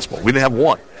women's basketball. We didn't have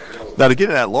one. Now, to get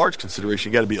in that large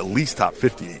consideration, you got to be at least top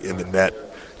 50 in the net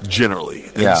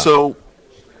generally. Yeah.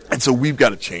 And so we've got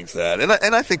to change that.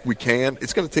 And I think we can.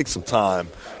 It's going to take some time.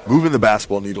 Moving the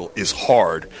basketball needle is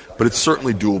hard, but it's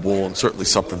certainly doable and certainly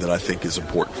something that I think is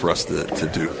important for us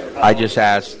to do. I just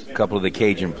asked a couple of the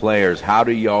Cajun players, how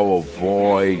do y'all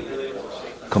avoid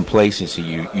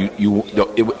complacency?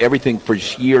 Everything for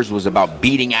years was about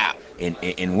beating out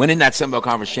and winning that Sun Belt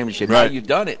Conference championship. Right. Now you've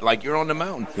done it. Like you're on the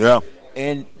mountain. Yeah.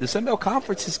 And the Sun Belt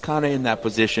Conference is kind of in that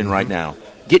position right now,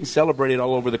 getting celebrated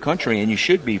all over the country, and you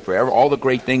should be for all the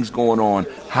great things going on.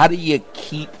 How do you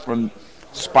keep from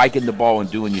spiking the ball and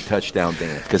doing your touchdown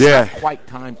dance? Because it's not quite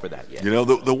time for that yet.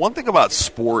 The one thing about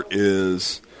sport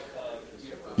is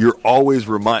you're always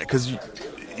reminded, because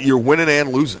you're winning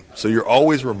and losing, so you're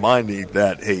always reminding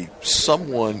that, hey,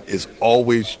 someone is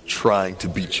always trying to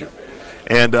beat you.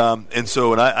 And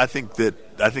I think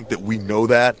that we know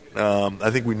that.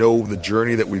 I think we know the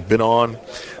journey that we've been on.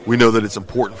 We know that it's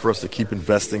important for us to keep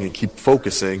investing and keep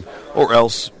focusing, or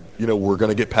else, we're going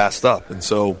to get passed up. And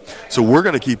so we're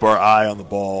going to keep our eye on the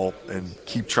ball and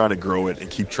keep trying to grow it and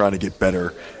keep trying to get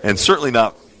better, and certainly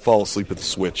not fall asleep at the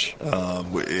switch.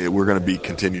 We're going to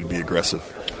continue to be aggressive.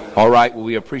 All right. Well,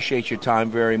 we appreciate your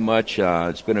time very much.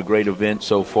 It's been a great event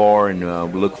so far,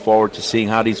 and we look forward to seeing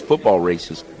how these football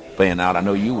races pan out. I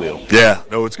know you will. Yeah.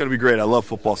 No, it's going to be great. I love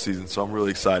football season, so I'm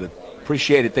really excited.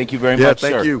 Appreciate it. Thank you very much,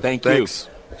 thank sir. You. Thanks. You.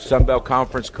 Sun Belt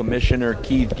Conference Commissioner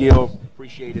Keith Gill.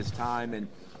 Appreciate his time. And,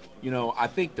 I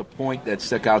think the point that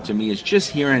stuck out to me is just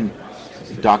hearing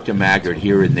Dr. Maggard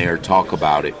here and there talk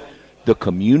about it. The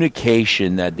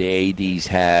communication that the ADs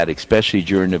had, especially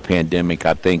during the pandemic,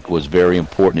 I think was very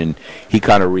important. And he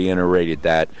kind of reiterated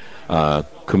that,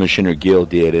 Commissioner Gill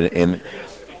did. And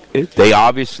they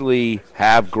obviously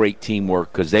have great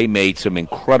teamwork because they made some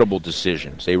incredible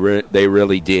decisions. They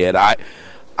really did. I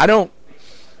don't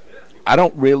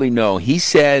really know. He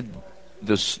said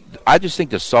I just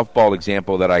think the softball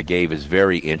example that I gave is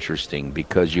very interesting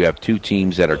because you have two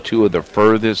teams that are two of the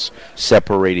furthest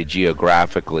separated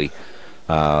geographically,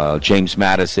 James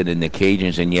Madison and the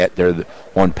Cajuns, and yet they're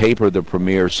on paper the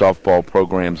premier softball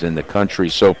programs in the country.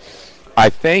 So I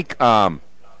think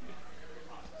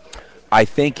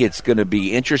it's going to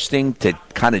be interesting to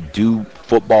kind of do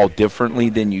football differently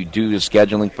than you do the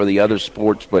scheduling for the other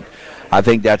sports, but I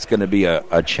think that's going to be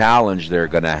a challenge they're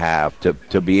going to have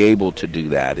to be able to do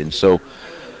that. And so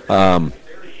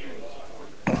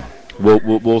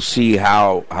we'll see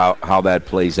how that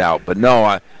plays out. But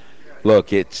no,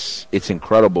 look, it's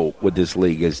incredible what this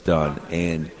league has done.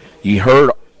 And you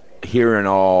hear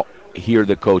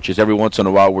the coaches. Every once in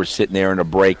a while we're sitting there in a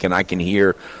break and I can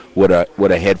hear what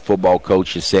a head football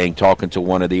coach is saying, talking to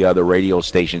one of the other radio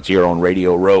stations here on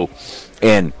Radio Row.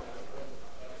 And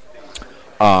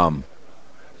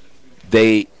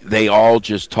they all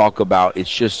just talk about it's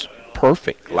just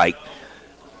perfect. Like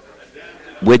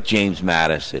with James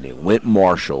Madison and with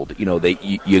Marshall,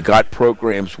 you got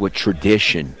programs with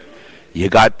tradition. You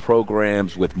got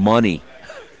programs with money.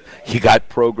 You got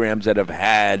programs that have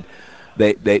had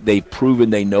they've proven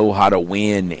they know how to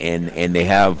win, and they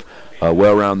have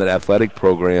well-rounded athletic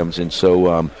programs, and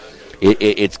so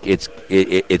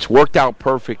it's worked out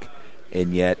perfect,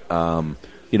 and yet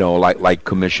like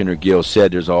Commissioner Gill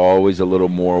said, there's always a little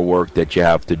more work that you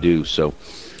have to do. So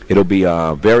it'll be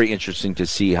very interesting to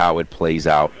see how it plays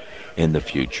out in the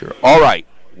future. All right,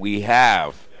 we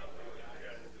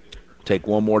take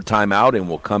one more time out, and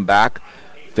we'll come back,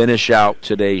 finish out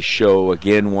today's show.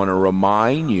 Again, want to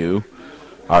remind you,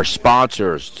 our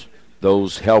sponsors,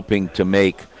 those helping to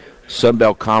make Sun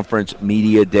Belt Conference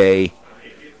Media Day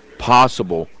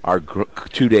possible, our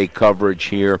 2-day coverage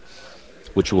here,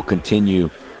 which will continue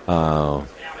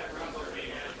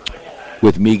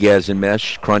with Miguez and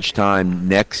Mesh Crunch Time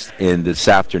next in this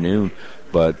afternoon.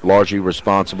 But largely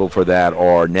responsible for that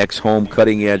are Next Home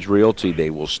Cutting Edge Realty. They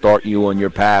will start you on your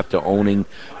path to owning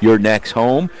your next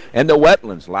home. And the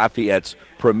Wetlands, Lafayette's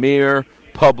premier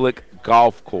public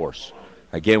golf course.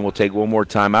 Again, we'll take one more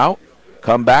time out,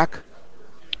 come back,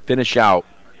 finish out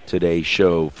today's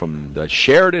show from the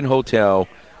Sheraton Hotel,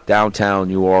 downtown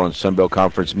New Orleans, Sun Belt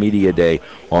Conference Media Day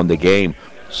on The Game.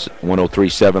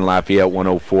 103.7 Lafayette,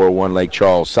 104.1 Lake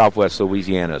Charles, Southwest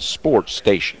Louisiana Sports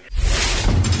Station.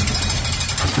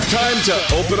 Time to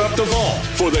open up the vault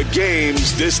for the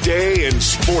games this day in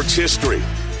sports history.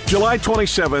 July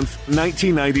 27th,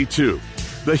 1992.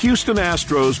 The Houston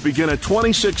Astros begin a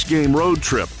 26-game road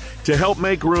trip to help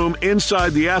make room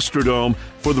inside the Astrodome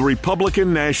for the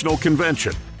Republican National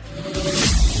Convention.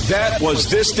 That was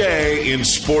this day in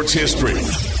sports history.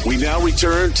 We now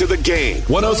return to the game.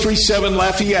 103.7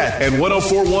 Lafayette and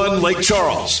 104.1 Lake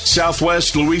Charles,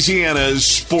 Southwest Louisiana's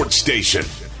sports station.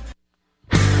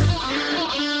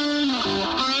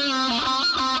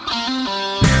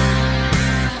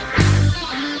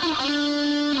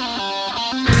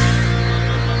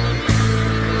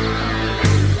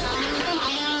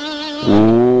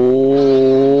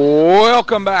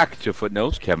 Welcome back to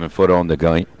Footnotes. Kevin Foote on the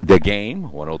game.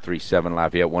 103.7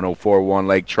 Lafayette, 104.1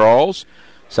 Lake Charles,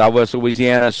 Southwest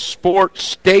Louisiana Sports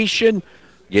Station.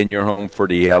 Again, you're home for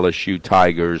the LSU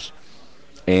Tigers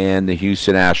and the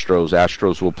Houston Astros.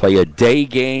 Astros will play a day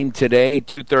game today,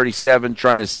 2:37,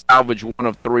 trying to salvage one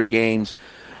of 3 games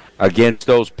against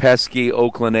those pesky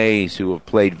Oakland A's who have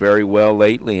played very well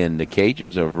lately, and the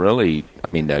Cajuns have really,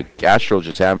 the Astros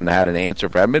just haven't had an answer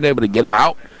for, haven't been able to get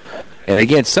out. And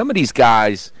again, some of these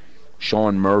guys,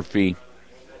 Sean Murphy,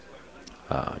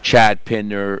 Chad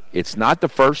Pinder, it's not the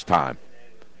first time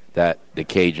that the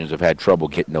Cajuns have had trouble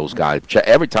getting those guys.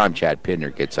 Every time Chad Pinder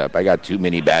gets up, I got too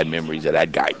many bad memories of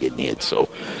that guy getting hit, so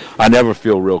I never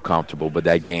feel real comfortable. But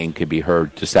that game could be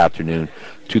heard this afternoon,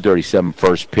 2:37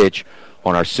 first pitch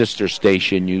on our sister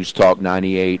station, News Talk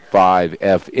 98.5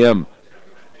 FM.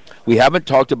 We haven't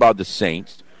talked about the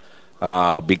Saints.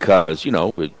 Because, we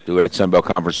do it at Sunbelt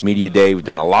Conference Media Day. We've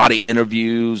done a lot of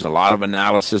interviews, a lot of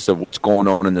analysis of what's going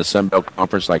on in the Sunbelt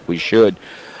Conference like we should,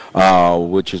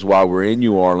 which is why we're in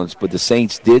New Orleans. But the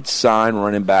Saints did sign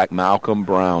running back Malcolm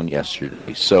Brown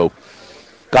yesterday. So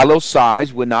got a little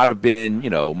size. Would not have been,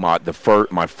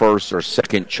 my first or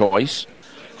second choice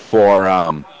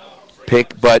for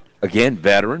pick. But, again,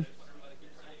 veteran.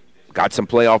 Got some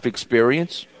playoff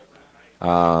experience.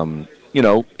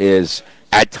 Is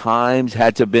at times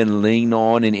had to have been leaned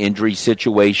on in injury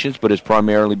situations, but has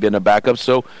primarily been a backup.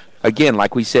 So, again,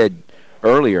 like we said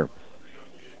earlier,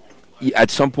 at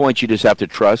some point you just have to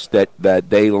trust that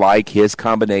they like his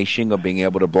combination of being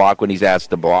able to block when he's asked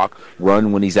to block,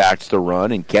 run when he's asked to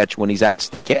run, and catch when he's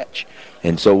asked to catch.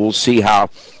 And so we'll see how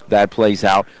that plays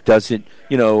out. Doesn't,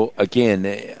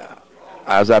 again,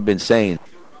 as I've been saying,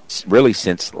 really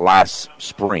since last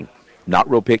spring, not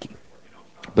real picky.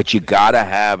 But you got to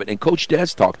have it. And Coach Des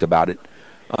talked about it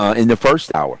in the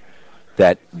first hour.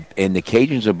 And the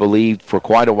Cajuns have believed for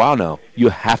quite a while now, you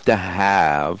have to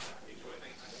have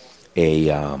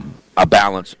a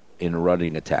balance in a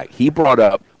running attack. He brought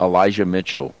up Elijah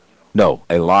McGuire's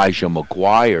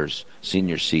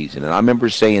senior season. And I remember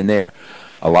saying there,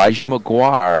 Elijah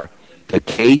McGuire, the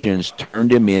Cajuns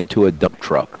turned him into a dump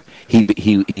truck.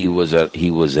 He was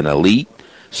an elite,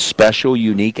 special,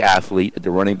 unique athlete at the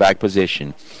running back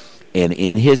position. And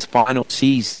in his final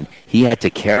season, he had to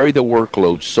carry the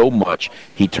workload so much,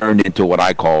 he turned into what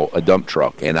I call a dump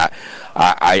truck. And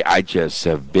I just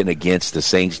have been against the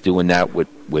Saints doing that with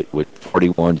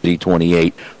 41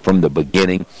 D28 from the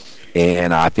beginning.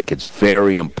 And I think it's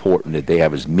very important that they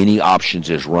have as many options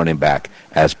as running back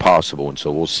as possible. And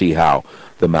so we'll see how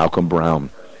the Malcolm Brown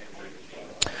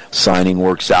signing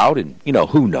works out. And,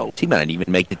 who knows? He might not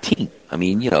even make the team.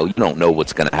 You don't know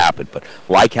what's going to happen. But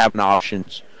like having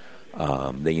options,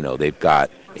 they've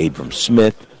got Abram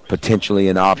Smith, potentially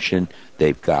an option.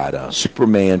 They've got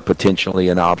Superman, potentially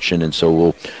an option. And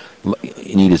so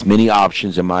you need as many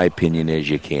options, in my opinion, as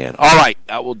you can. All right,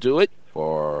 that will do it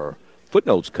for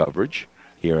Footnotes coverage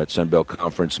here at Sunbelt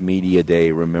Conference Media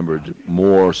Day. Remember,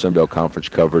 more Sunbelt Conference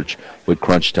coverage with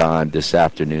Crunch Time this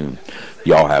afternoon.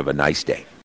 Y'all have a nice day.